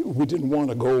like we didn't want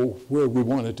to go where we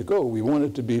wanted to go. We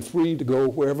wanted to be free to go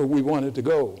wherever we wanted to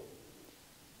go.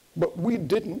 But we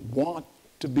didn't want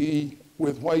to be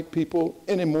with white people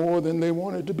any more than they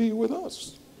wanted to be with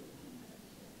us.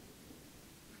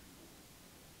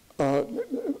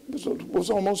 It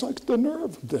was almost like the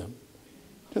nerve of them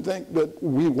to think that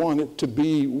we wanted to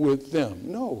be with them.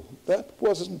 No, that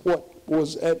wasn't what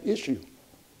was at issue.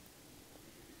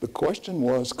 The question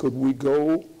was, could we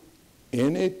go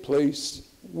any place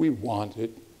we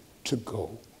wanted to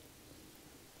go?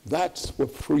 That's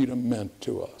what freedom meant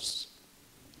to us.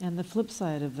 And the flip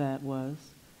side of that was,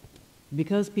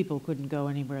 because people couldn't go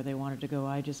anywhere they wanted to go,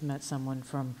 I just met someone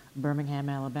from Birmingham,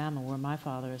 Alabama, where my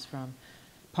father is from,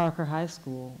 Parker High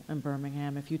School in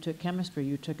Birmingham. If you took chemistry,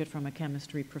 you took it from a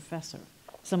chemistry professor,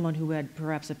 someone who had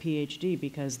perhaps a PhD,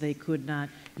 because they could not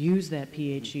use that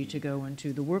PhD to go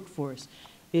into the workforce.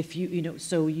 If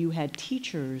so you had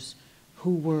teachers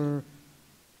who were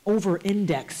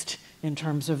over-indexed in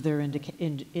terms of their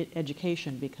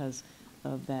education because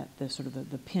of that,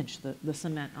 the pinch, the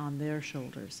cement on their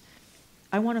shoulders.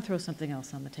 I want to throw something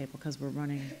else on the table because we're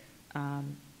running,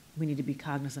 we need to be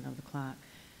cognizant of the clock.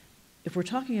 If we're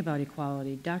talking about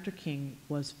equality, Dr. King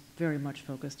was very much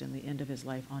focused in the end of his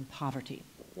life on poverty.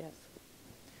 Yes.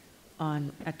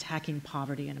 On attacking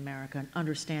poverty in America and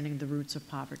understanding the roots of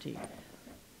poverty.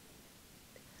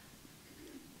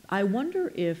 I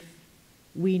wonder if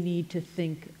we need to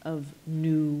think of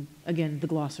new, again, the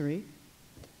glossary,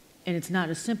 and it's not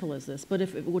as simple as this, but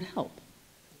if it would help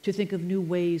to think of new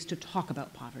ways to talk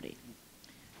about poverty,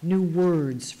 new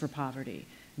words for poverty.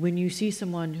 When you see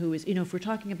someone who is, if we're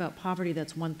talking about poverty,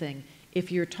 that's one thing.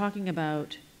 If you're talking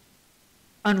about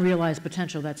unrealized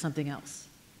potential, that's something else.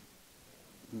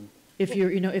 If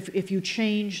you're, if you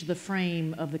change the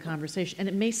frame of the conversation, and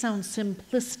it may sound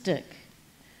simplistic,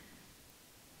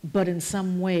 but in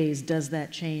some ways, does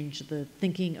that change the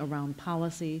thinking around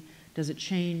policy? Does it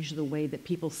change the way that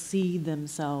people see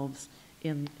themselves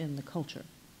in the culture?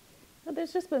 Well,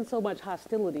 there's just been so much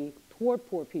hostility toward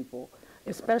poor people,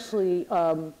 especially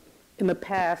in the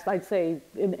past, I'd say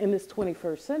in this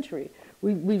 21st century.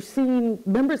 We've seen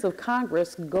members of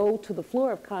Congress go to the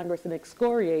floor of Congress and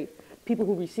excoriate people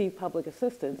who receive public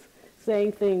assistance,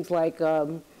 saying things like,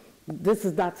 this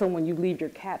is not someone you leave your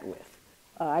cat with.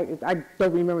 I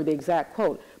don't remember the exact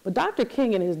quote, but Dr.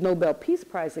 King in his Nobel Peace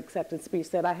Prize acceptance speech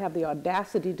said, I have the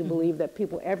audacity to believe that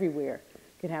people everywhere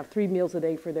can have 3 meals a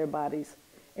day for their bodies,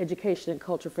 education and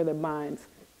culture for their minds,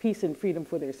 peace and freedom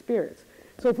for their spirits.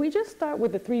 So if we just start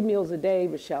with the 3 meals a day,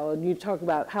 Michelle, and you talk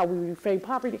about how we reframe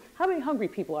poverty, how many hungry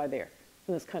people are there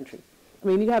in this country? I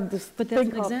mean, you have this But that's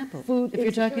thing an called example. food If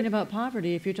you're talking insecurity. about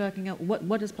poverty, if you're talking about,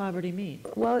 what does poverty mean?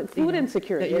 Well, food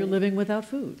insecurity. That you're living without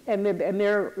food. And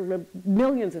there are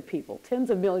millions of people, tens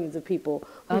of millions of people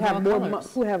who Of have all more,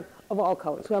 colors. of all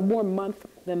colors, who have more month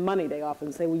than money, they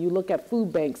often say. When you look at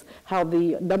food banks, how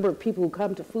the number of people who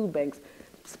come to food banks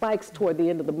spikes toward the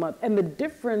end of the month. And the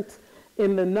difference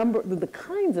in the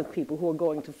kinds of people who are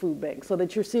going to food banks, so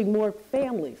that you're seeing more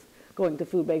families going to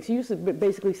food banks. You used to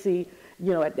basically see,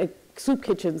 at soup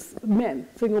kitchens,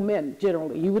 single men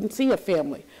generally. You wouldn't see a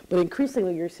family, but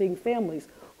increasingly you're seeing families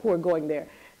who are going there.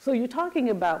 So you're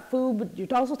talking about food, but you're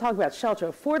also talking about shelter.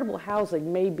 Affordable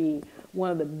housing may be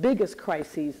one of the biggest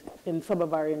crises in some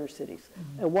of our inner cities.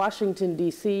 Mm-hmm. In Washington,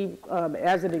 D.C.,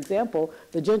 as an example,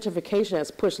 the gentrification has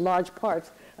pushed large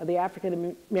parts of the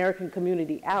African American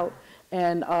community out.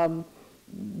 And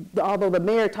although the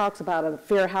mayor talks about a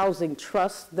fair housing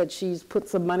trust that she's put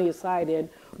some money aside in,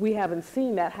 we haven't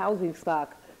seen that housing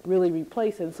stock really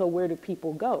replaced. And so where do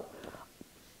people go?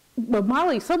 But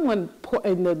someone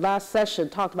in the last session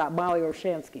talked about Molly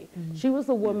Orshansky. Mm-hmm. She was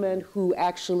the woman who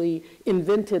actually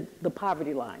invented the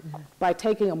poverty line by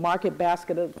taking a market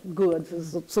basket of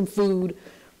goods, some food.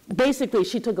 Basically,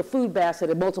 she took a food basket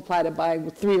and multiplied it by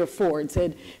 3 or 4 and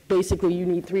said, basically, you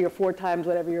need 3 or 4 times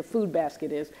whatever your food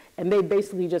basket is. And they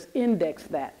basically just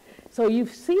indexed that. So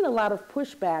you've seen a lot of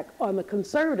pushback on the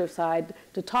conservative side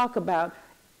to talk about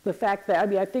the fact that,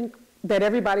 I think that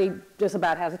everybody just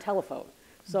about has a telephone.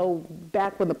 So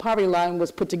back when the poverty line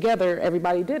was put together,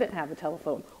 everybody didn't have a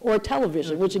telephone or a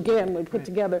television, which again, was put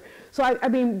together. So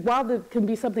while there can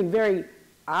be something very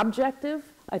objective,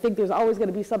 I think there's always going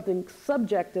to be something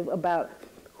subjective about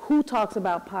who talks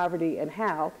about poverty and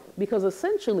how, because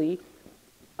essentially,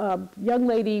 young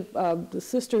lady, the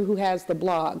sister who has the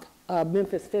blog,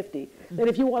 Memphis 50, that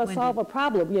if you want to solve a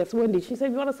problem, yes, Wendi, she said,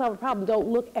 if you want to solve a problem, don't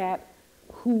look at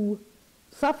who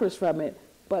suffers from it,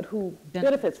 but who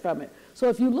benefits from it. So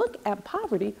if you look at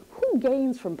poverty, who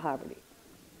gains from poverty?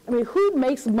 Who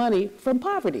makes money from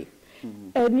poverty?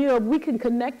 Mm-hmm. And, we can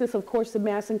connect this, of course, to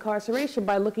mass incarceration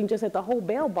by looking just at the whole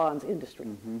bail bonds industry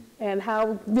and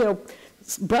how,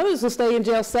 brothers will stay in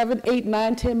jail 7, 8,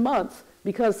 9, 10 months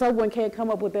because someone can't come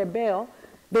up with their bail,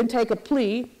 then take a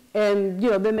plea, and,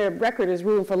 then their record is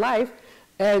ruined for life.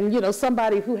 And,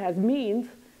 somebody who has means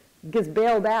gets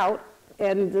bailed out,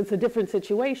 and it's a different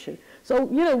situation. So,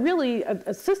 really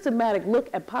a systematic look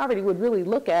at poverty would really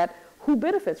look at who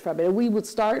benefits from it. And we would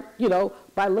start,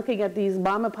 by looking at these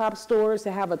mom and pop stores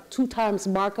that have a 2 times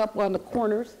markup on the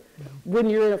corners when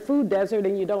you're in a food desert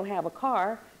and you don't have a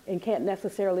car and can't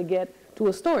necessarily get to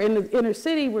a store. In the inner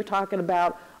city, we're talking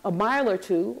about a mile or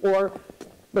 2, or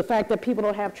the fact that people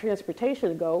don't have transportation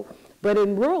to go. But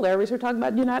in rural areas, we're talking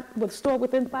about you're not with a store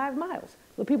within 5 miles.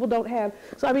 So people don't have,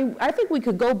 I think we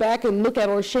could go back and look at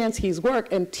Orshansky's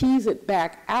work and tease it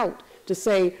back out to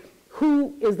say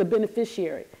who is the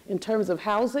beneficiary in terms of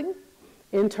housing,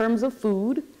 in terms of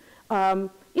food,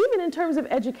 even in terms of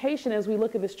education as we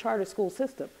look at this charter school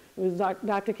system.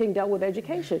 Dr. King dealt with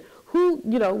education.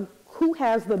 Who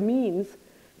has the means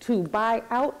to buy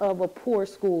out of a poor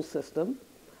school system?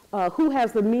 Who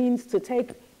has the means to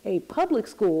take a public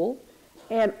school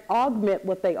and augment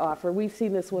what they offer? We've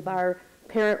seen this with our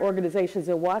parent organizations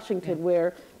in Washington,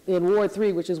 where in Ward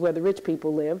 3, which is where the rich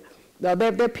people live, their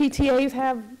PTAs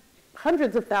have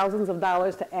hundreds of thousands of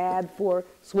dollars to add for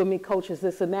swimming coaches,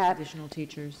 this and that. Additional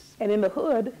teachers. And in the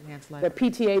hood, their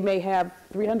PTA may have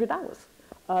 $300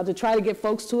 to try to get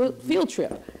folks to a field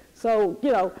trip. So,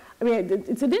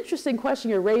 it's an interesting question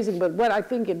you're raising, but what I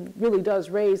think it really does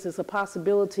raise is a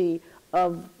possibility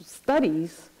of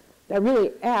studies that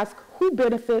really ask who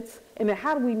benefits and then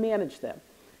how do we manage them.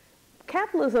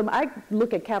 Capitalism, I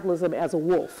look at capitalism as a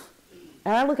wolf,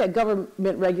 and I look at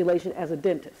government regulation as a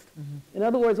dentist. Mm-hmm. In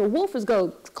other words, a wolf is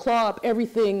going to claw up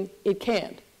everything it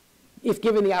can if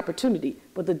given the opportunity,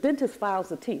 but the dentist files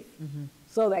the teeth. Mm-hmm.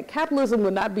 So that capitalism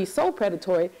would not be so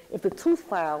predatory if the tooth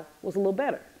file was a little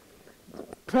better.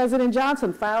 President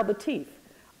Johnson filed the teeth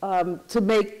to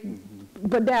make,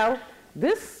 but now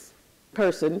this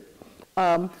person,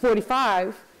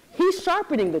 45, he's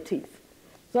sharpening the teeth.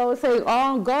 So it's saying,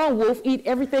 on, go on, wolf, eat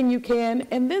everything you can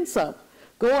and then some.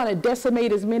 Go on and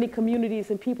decimate as many communities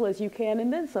and people as you can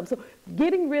and then some. So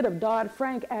getting rid of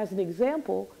Dodd-Frank as an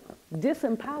example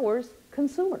disempowers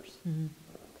consumers. Mm-hmm.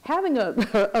 Having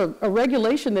a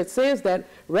regulation that says that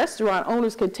restaurant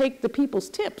owners can take the people's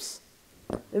tips.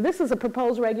 This is a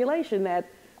proposed regulation that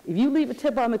if you leave a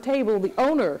tip on the table, the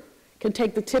owner can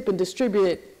take the tip and distribute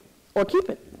it or keep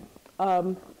it.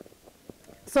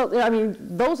 So, I mean,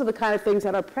 those are the kind of things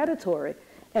that are predatory,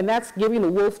 and that's giving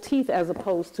the wolf teeth as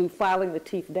opposed to filing the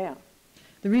teeth down.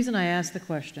 The reason I asked the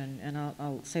question, and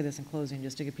I'll say this in closing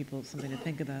just to give people something to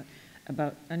think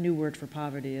about a new word for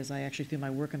poverty, is I actually, through my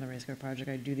work in the Race Car Project,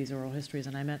 I do these oral histories,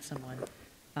 and I met someone.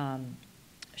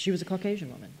 She was a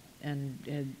Caucasian woman, and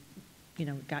had, you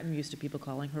know, gotten used to people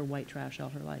calling her white trash all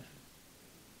her life,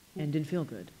 and didn't feel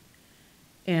good.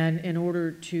 And in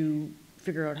order to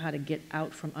figure out how to get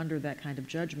out from under that kind of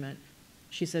judgment,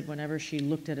 she said whenever she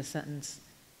looked at a sentence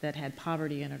that had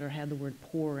poverty in it or had the word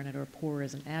poor in it or poor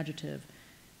as an adjective,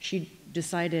 she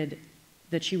decided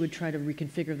that she would try to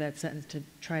reconfigure that sentence to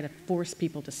try to force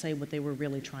people to say what they were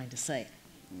really trying to say.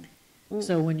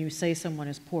 So when you say someone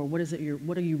is poor, what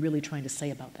are you really trying to say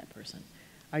about that person?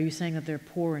 Are you saying that they're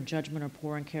poor in judgment or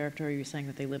poor in character? Or are you saying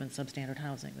that they live in substandard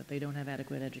housing, that they don't have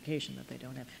adequate education, that they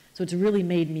don't have? So it's really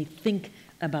made me think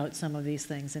about some of these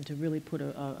things and to really put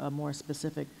a more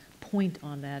specific point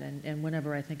on that. And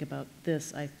whenever I think about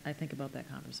this, I think about that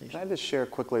conversation. Can I just share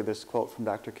quickly this quote from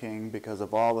Dr. King? Because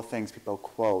of all the things people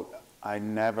quote, I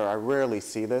rarely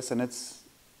see this, and it's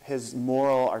his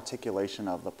moral articulation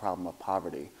of the problem of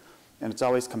poverty. And it's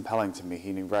always compelling to me.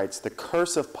 He writes, "The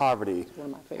curse of poverty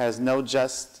has no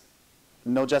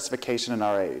justification in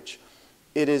our age.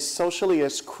 It is socially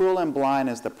as cruel and blind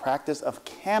as the practice of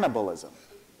cannibalism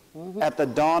at the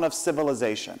dawn of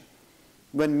civilization,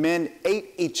 when men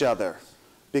ate each other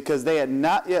because they had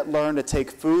not yet learned to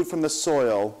take food from the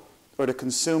soil or to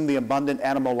consume the abundant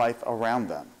animal life around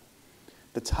them.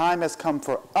 The time has come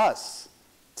for us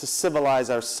to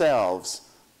civilize ourselves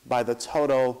by the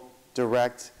total,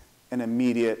 direct, and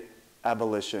immediate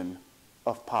abolition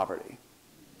of poverty."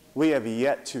 We have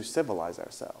yet to civilize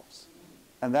ourselves.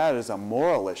 And that is a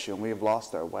moral issue, and we have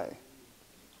lost our way.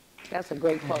 That's a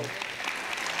great quote.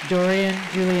 Dorian,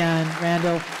 Julianne,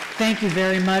 Randall, thank you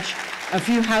very much. A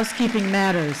few housekeeping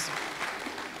matters.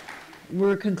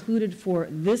 We're concluded for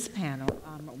this panel.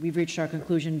 We've reached our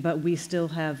conclusion, but we still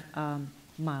have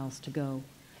miles to go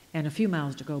and a few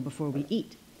miles to go before we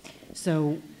eat.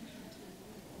 So,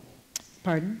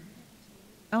 pardon?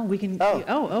 Oh, we can.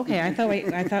 Oh, okay. I thought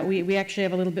we actually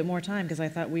have a little bit more time because I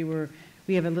thought we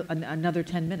have another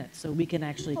 10 minutes, so we can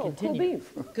actually continue.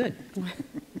 Cool beans. Good.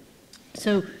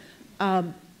 So,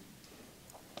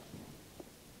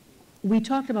 we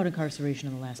talked about incarceration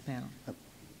in the last panel,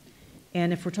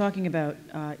 and if we're talking about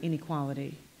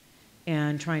inequality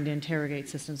and trying to interrogate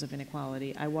systems of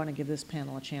inequality, I want to give this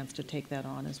panel a chance to take that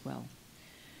on as well.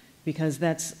 Because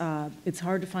it's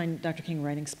hard to find Dr. King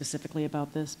writing specifically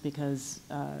about this because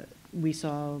we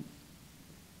saw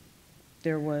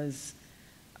there was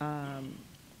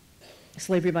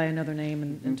slavery by another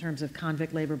name in terms of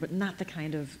convict labor, but not the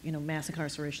kind of mass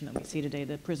incarceration that we see today.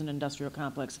 The prison industrial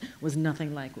complex was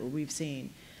nothing like what we've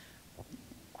seen.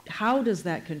 How does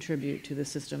that contribute to the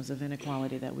systems of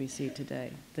inequality that we see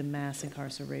today, the mass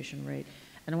incarceration rate?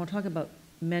 And I want to talk about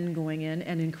men going in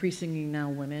and increasingly now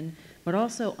women, but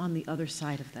also on the other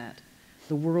side of that,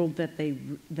 the world that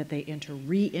they enter.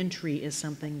 Re-entry is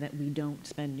something that we don't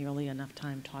spend nearly enough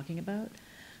time talking about.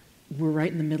 We're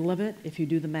right in the middle of it. If you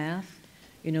do the math,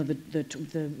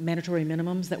 the mandatory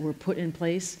minimums that were put in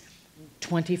place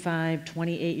 25,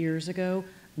 28 years ago,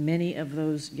 many of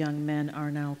those young men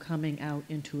are now coming out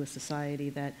into a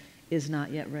society that is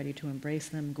not yet ready to embrace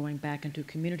them, going back into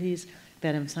communities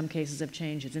that in some cases have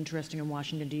changed. It's interesting in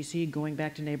Washington, D.C., going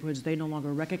back to neighborhoods they no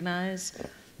longer recognize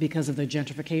because of the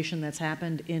gentrification that's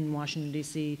happened in Washington,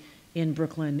 D.C., in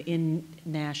Brooklyn, in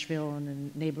Nashville,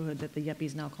 and a neighborhood that the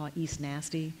yuppies now call East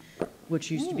Nasty, which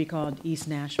used to be called East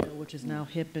Nashville, which is now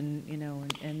hip and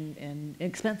and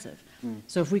expensive.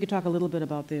 So if we could talk a little bit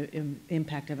about the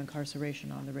impact of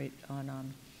incarceration on the rate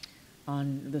on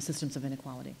the systems of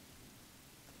inequality.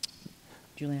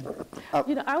 Julianne.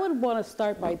 I would want to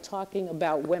start by talking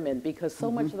about women because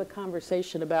so much of the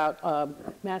conversation about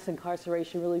mass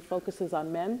incarceration really focuses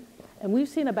on men. And we've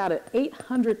seen about an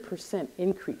 800%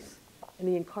 increase in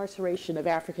the incarceration of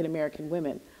African American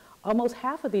women. Almost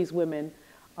half of these women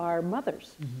are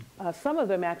mothers. Some of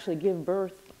them actually give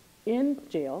birth in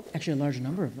jail. Actually, a large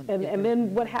number of them. And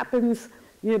then what happens,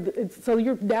 so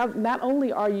you're now, not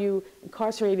only are you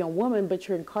incarcerating a woman, but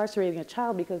you're incarcerating a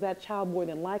child, because that child more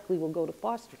than likely will go to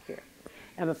foster care.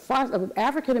 And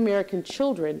African-American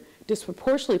children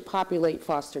disproportionately populate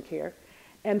foster care.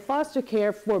 And foster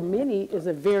care for many is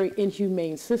a very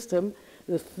inhumane system.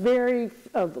 There's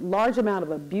a large amount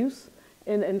of abuse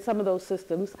in some of those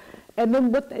systems. And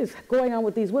then what is going on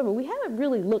with these women? We haven't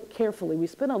really looked carefully. We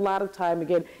spend a lot of time,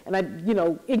 again, and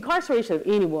incarceration of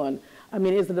anyone,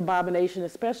 is an abomination,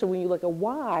 especially when you look at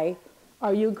why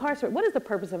are you incarcerated? What is the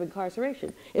purpose of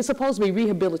incarceration? It's supposed to be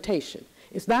rehabilitation.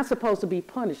 It's not supposed to be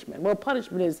punishment. Well,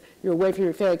 punishment is you're away from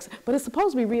your families, but it's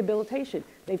supposed to be rehabilitation.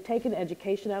 They've taken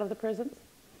education out of the prisons.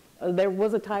 There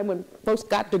was a time when folks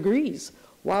got degrees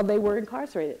while they were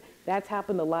incarcerated. That's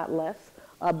happened a lot less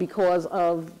because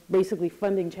of basically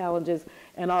funding challenges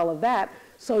and all of that.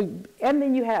 So, and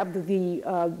then you have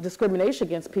the discrimination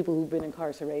against people who've been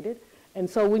incarcerated. And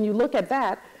so when you look at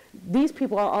that, these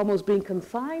people are almost being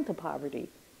consigned to poverty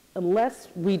unless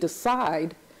we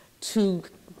decide to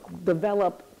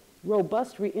develop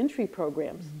robust reentry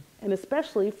programs, and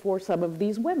especially for some of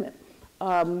these women,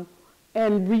 and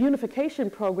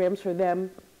reunification programs for them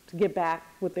to get back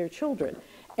with their children.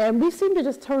 And we seem to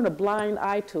just turn a blind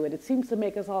eye to it. It seems to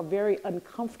make us all very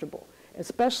uncomfortable,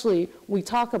 especially we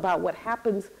talk about what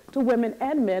happens to women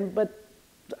and men, but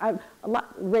a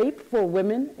lot rape for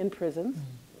women in prisons,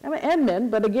 and men.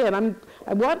 But again,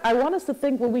 I want us to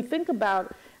think, when we think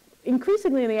about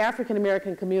increasingly in the African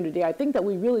American community, I think that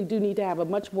we really do need to have a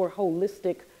much more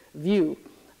holistic view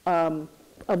of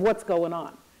what's going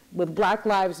on. With Black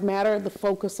Lives Matter, the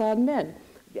focus on men.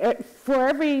 For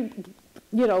every,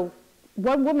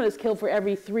 one woman is killed for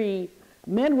every 3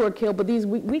 men who are killed, but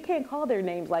we can't call their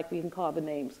names like we can call the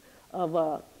names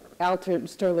of Alton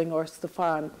Sterling or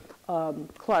Stephon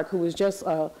Clark, who was just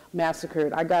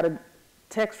massacred. I got a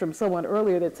text from someone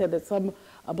earlier that said that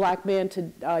a black man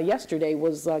yesterday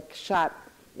was shot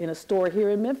in a store here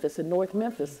in Memphis, in North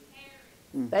Memphis.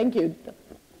 Thank you.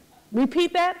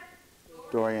 Repeat that?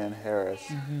 Dorian Harris.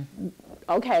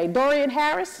 Okay, Dorian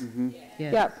Harris?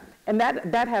 Yes. Yeah, and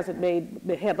that hasn't made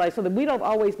the headlines, so that we don't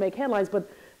always make headlines,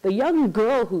 but the young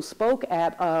girl who spoke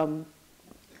at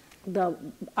the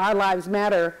Our Lives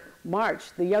Matter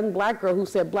march, the young black girl who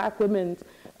said black women's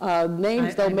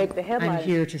names don't make the headlines. I'm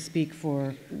here to speak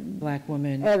for black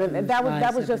women. And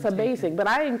that was just amazing. But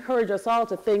I encourage us all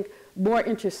to think more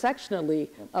intersectionally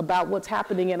about what's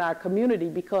happening in our community,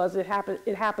 because it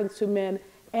happens to men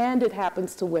and it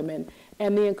happens to women.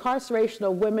 And the incarceration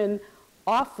of women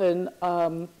often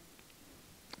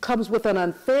comes with an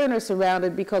unfairness around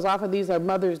it, because often these are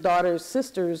mothers, daughters,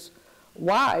 sisters,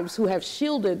 wives who have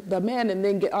shielded the men and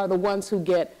then are the ones who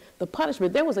get the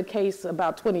punishment. There was a case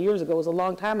about 20 years ago, it was a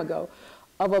long time ago,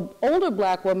 of an older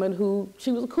black woman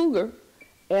she was a cougar,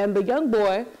 and the young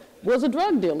boy was a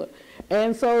drug dealer.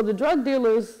 And so the drug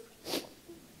dealer's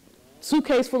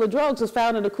suitcase full of drugs was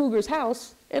found in the cougar's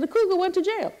house, and the cougar went to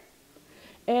jail.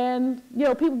 And,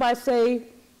 people might say,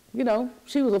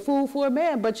 she was a fool for a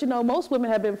man, but, most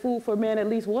women have been fooled for a man at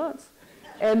least once.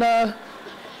 And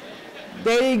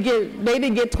they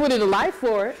didn't get 20 to life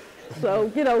for it.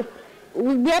 So,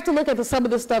 we have to look at some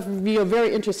of this stuff very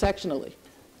intersectionally.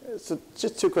 So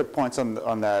just 2 quick points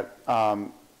on that.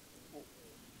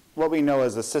 What we know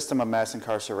is the system of mass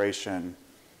incarceration,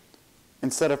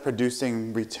 instead of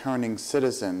producing returning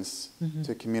citizens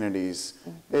to communities,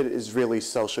 it is really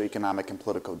social, economic, and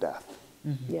political death.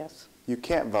 Yes. You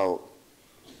can't vote.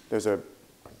 There's an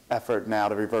effort now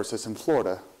to reverse this in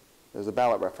Florida. There's a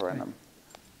ballot referendum,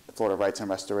 the Florida Rights and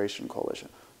Restoration Coalition.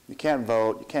 You can't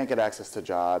vote, you can't get access to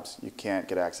jobs, you can't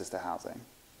get access to housing.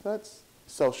 That's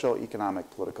social, economic,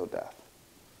 political death.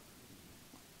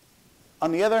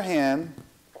 On the other hand,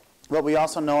 what we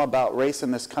also know about race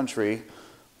in this country,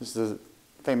 this is a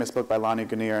famous book by Lonnie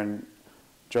Guinier and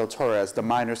Joe Torres, The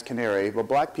Miner's Canary. Well,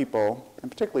 black people,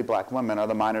 and particularly black women, are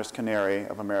the miner's canary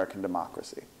of American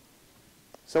democracy.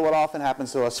 So what often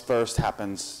happens to us first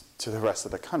happens to the rest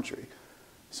of the country.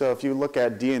 So if you look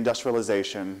at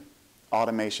deindustrialization,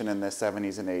 automation in the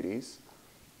 70s and 80s,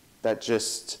 that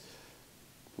just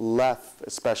left,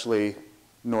 especially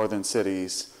northern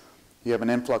cities. You have an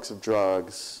influx of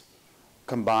drugs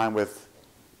combined with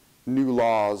new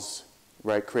laws,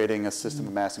 right, creating a system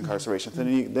of mass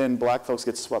incarceration. Then black folks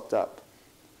get swept up.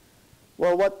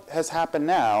 Well, what has happened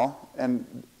now,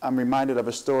 and I'm reminded of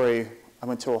a story, I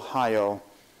went to Ohio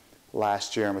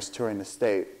last year and was touring the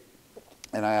state,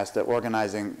 and I asked an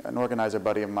organizer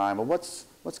buddy of mine, well,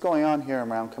 what's going on here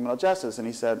around criminal justice? And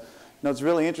he said, it's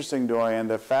really interesting, Dorian,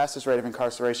 the fastest rate of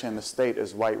incarceration in the state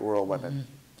is white rural women.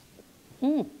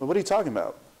 Well, what are you talking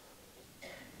about?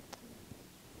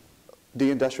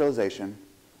 Deindustrialization,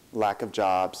 lack of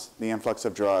jobs, the influx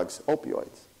of drugs,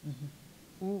 opioids.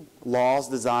 Laws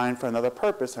designed for another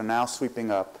purpose are now sweeping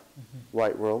up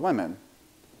white rural women.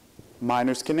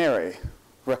 Miners canary,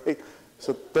 right?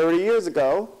 So 30 years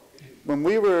ago, when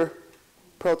we were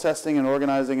protesting and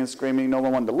organizing and screaming, no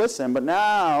one wanted to listen, but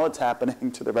now it's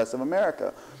happening to the rest of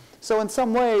America. So in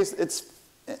some ways, it's,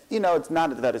 you know, it's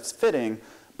not that it's fitting,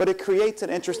 but it creates an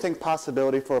interesting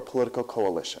possibility for a political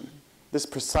coalition. This is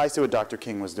precisely what Dr.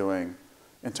 King was doing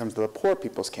in terms of the Poor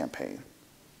People's Campaign,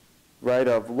 right?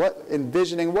 Of what,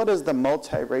 envisioning what is the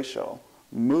multiracial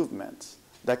movement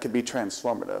that could be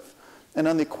transformative. And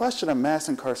on the question of mass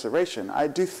incarceration, I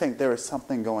do think there is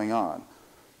something going on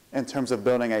in terms of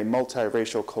building a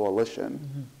multiracial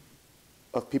coalition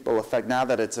of people now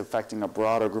that it's affecting a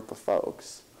broader group of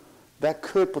folks, that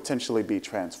could potentially be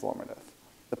transformative.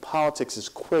 The politics is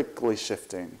quickly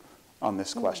shifting on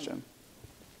this question.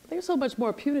 They're so much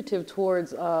more punitive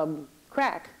towards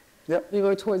crack. Yep. You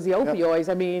know, towards the opioids.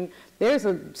 I mean, there's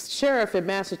a sheriff in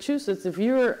Massachusetts. If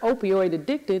you're opioid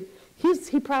addicted,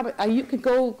 he probably you can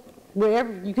go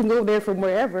wherever, you can go there from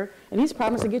wherever, and he's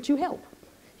promised to get you help.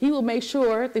 He will make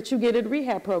sure that you get in a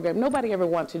rehab program. Nobody ever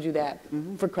wants to do that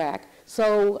for crack.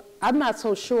 So I'm not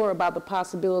so sure about the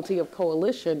possibility of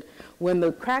coalition when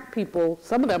the crack people,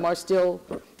 some of them are still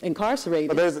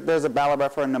incarcerated. But there's a ballot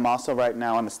referendum also right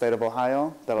now in the state of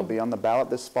Ohio that'll be on the ballot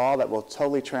this fall that will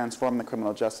totally transform the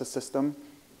criminal justice system.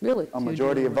 Really? A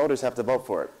majority of voters have to vote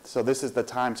for it. So this is the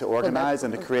time to organize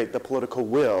and to create the political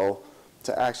will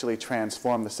to actually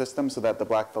transform the system so that the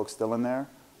black folks still in there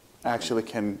actually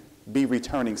can be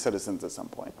returning citizens at some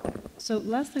point. So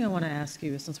last thing I want to ask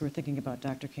you is, since we're thinking about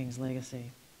Dr. King's legacy,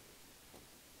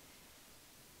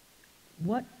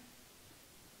 what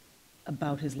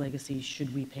about his legacy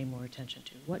should we pay more attention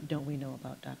to? What don't we know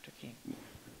about Dr. King?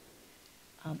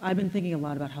 I've been thinking a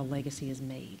lot about how legacy is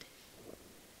made.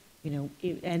 You know,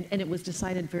 and it was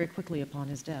decided very quickly upon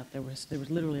his death. There was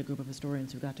literally a group of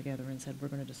historians who got together and said, we're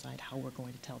going to decide how we're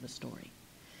going to tell this story.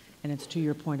 And it's to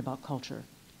your point about culture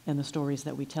and the stories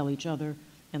that we tell each other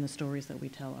and the stories that we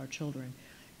tell our children.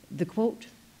 The quote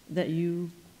that you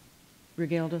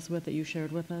regaled us with, that you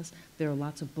shared with us, there are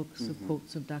lots of books of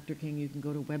quotes of Dr. King. You can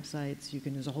go to websites.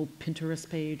 There's a whole Pinterest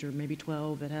page, or maybe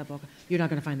 12 that have all. You're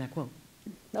not going to find that quote.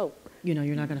 No. You know,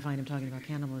 you're not going to find him talking about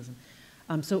cannibalism.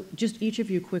 So just each of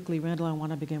you quickly, Randall, I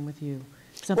want to begin with you.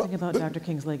 Something about Dr.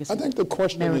 King's legacy. I think the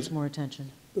question merits is, more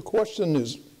attention. The question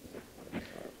is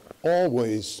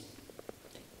always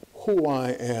who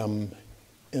I am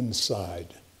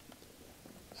inside.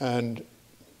 And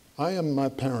I am my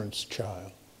parents'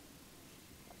 child.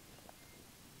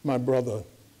 My brother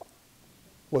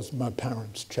was my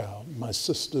parents' child. My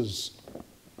sisters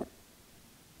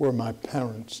were my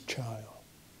parents' child.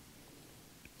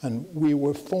 And we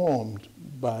were formed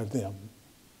by them.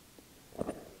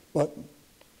 But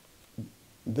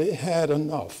they had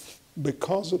enough,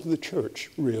 because of the church,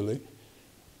 really.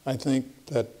 I think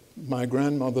that my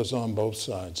grandmothers on both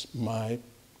sides, my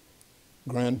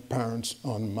grandparents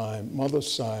on my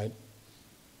mother's side,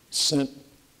 sent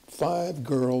 5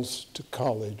 girls to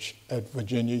college at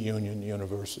Virginia Union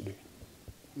University,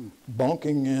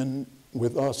 bunking in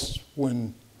with us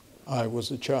when I was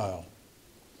a child,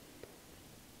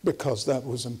 because that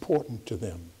was important to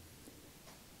them.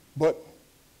 But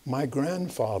my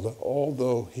grandfather,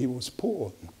 although he was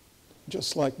poor,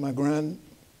 just like my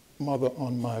grandmother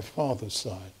on my father's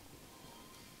side,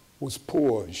 was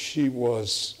poor. She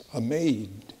was a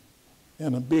maid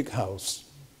in a big house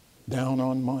down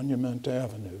on Monument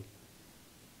Avenue.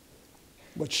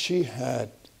 But she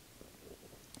had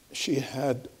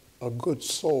a good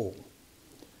soul,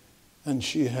 and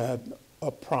she had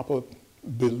a proper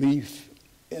belief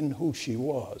in who she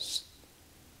was.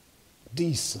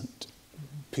 Decent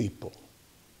people.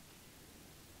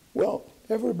 Well,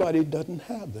 everybody doesn't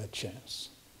have that chance.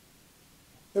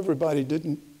 Everybody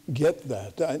didn't get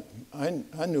that.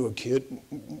 I knew a kid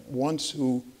once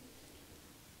who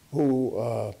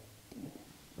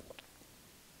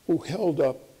held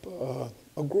up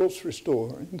a grocery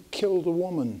store and killed a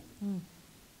woman.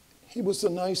 He was the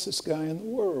nicest guy in the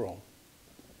world,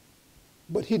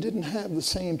 but he didn't have the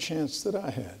same chance that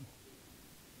I had.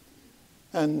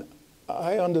 And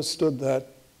I understood that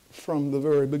from the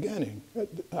very beginning.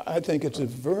 I think it's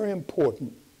very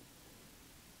important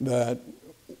that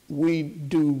we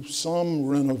do some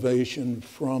renovation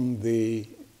from the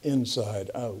inside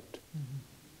out,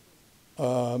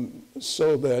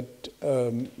 so that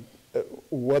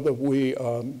whether we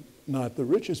are not the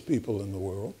richest people in the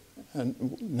world,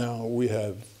 and now we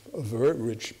have a very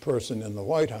rich person in the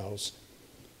White House,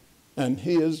 and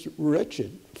he is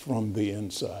wretched from the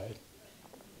inside.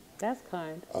 That's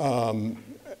kind.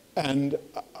 And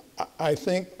I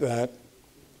think that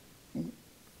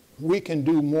we can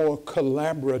do more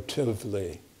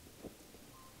collaboratively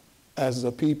as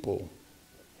a people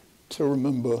to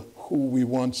remember who we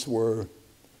once were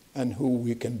and who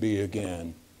we can be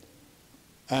again.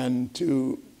 And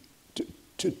to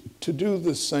do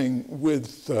this thing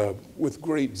with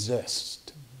great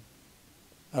zest,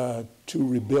 to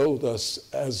rebuild us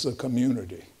as a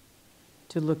community.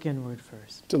 To look inward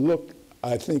first. To look,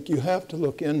 I think you have to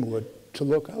look inward to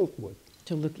look outward.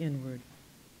 To look inward.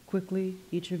 Quickly,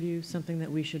 each of you, something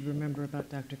that we should remember about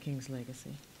Dr. King's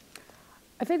legacy.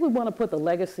 I think we want to put the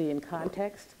legacy in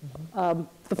context.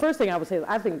 The first thing I would say is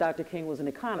I think Dr. King was an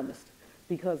economist,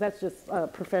 because that's just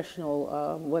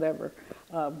professional whatever.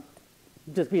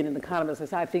 Just being an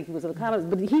economist, I think he was an economist,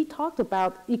 but he talked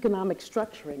about economic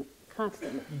structuring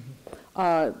constantly.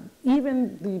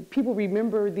 Even the people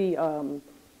remember the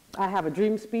I Have a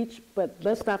Dream speech, but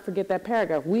let's not forget that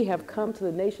paragraph. We have come to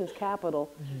the nation's capital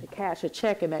to cash a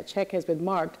check, and that check has been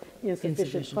marked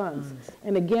insufficient funds.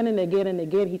 And again and again and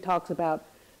again, he talks about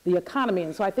the economy.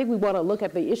 And so I think we want to look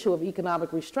at the issue of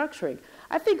economic restructuring.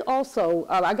 I think also,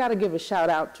 I got to give a shout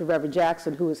out to Reverend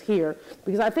Jackson, who is here,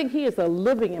 because I think he is a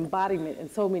living embodiment in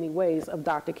so many ways of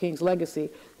Dr. King's legacy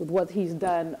with what he's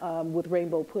done with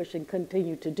Rainbow Push and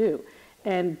continue to do.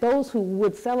 And those who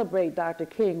would celebrate Dr.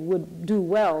 King would do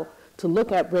well to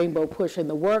look at Rainbow Push and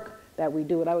the work that we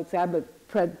do. And I would say I'm the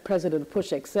president of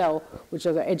Push Excel, which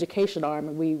is our education arm,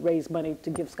 and we raise money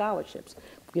to give scholarships.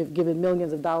 We've given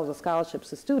millions of dollars of scholarships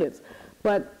to students.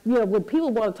 But you know, when people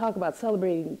want to talk about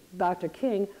celebrating Dr.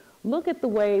 King, look at the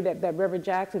way that Reverend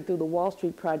Jackson through the Wall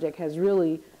Street Project has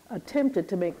really attempted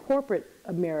to make corporate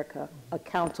America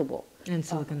accountable. And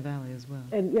Silicon Valley as well.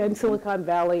 And Silicon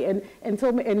Valley,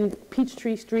 and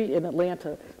Peachtree Street in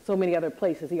Atlanta, so many other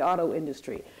places, the auto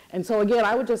industry. And so again,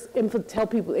 I would just tell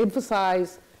people,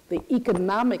 emphasize the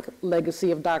economic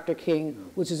legacy of Dr. King,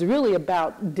 which is really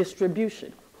about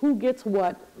distribution. Who gets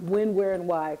what, when, where, and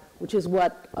why, which is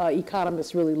what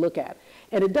economists really look at.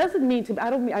 And it doesn't mean to,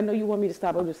 I know you want me to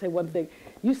stop, I'll just say one thing.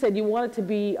 You said you wanted to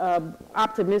be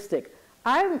optimistic.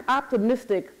 I'm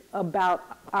optimistic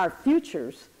about our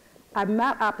futures. I'm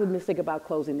not optimistic about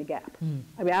closing the gap.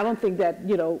 I mean, I don't think that,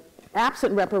 you know,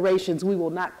 absent reparations, we will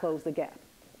not close the gap.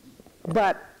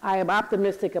 But I am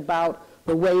optimistic about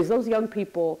the ways those young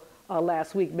people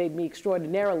last week made me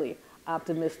extraordinarily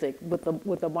optimistic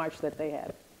with the march that they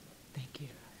had. Thank you.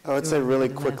 I would say really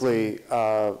quickly,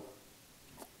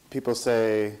 people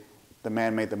say the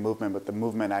man made the movement, but the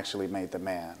movement actually made the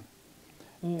man.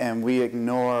 And we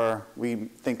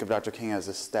think of Dr. King as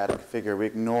a static figure. We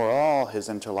ignore all his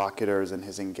interlocutors and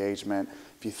his engagement.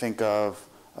 If you think of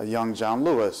a young John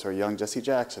Lewis or young Jesse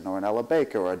Jackson or an Ella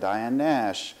Baker or a Diane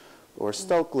Nash or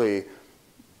Stokely,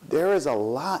 there is a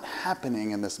lot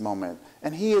happening in this moment,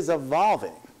 and he is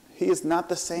evolving. He is not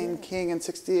the same king in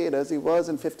 68 as he was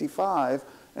in 55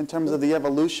 in terms of the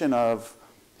evolution of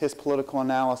his political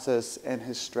analysis and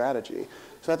his strategy.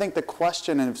 So I think the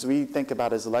question, as we think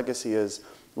about his legacy, is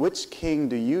which king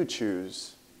do you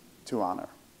choose to honor?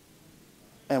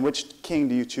 And which king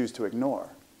do you choose to ignore?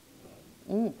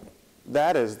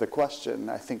 That is the question,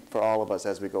 I think, for all of us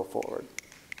as we go forward.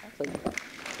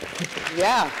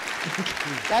 Yeah,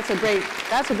 that's a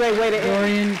great way to end.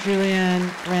 Dorian,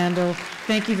 Julianne, Randall,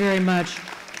 thank you very much.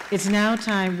 It's now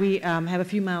time. We have a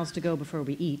few miles to go before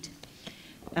we eat.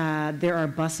 There are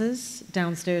buses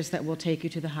downstairs that will take you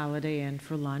to the Holiday Inn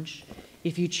for lunch.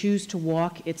 If you choose to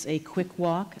walk, it's a quick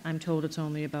walk. I'm told it's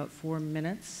only about 4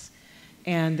 minutes.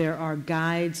 And there are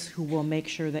guides who will make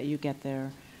sure that you get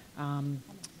there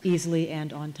easily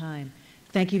and on time.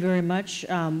 Thank you very much.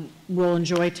 We'll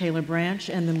enjoy Taylor Branch,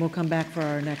 and then we'll come back for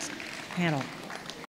our next panel.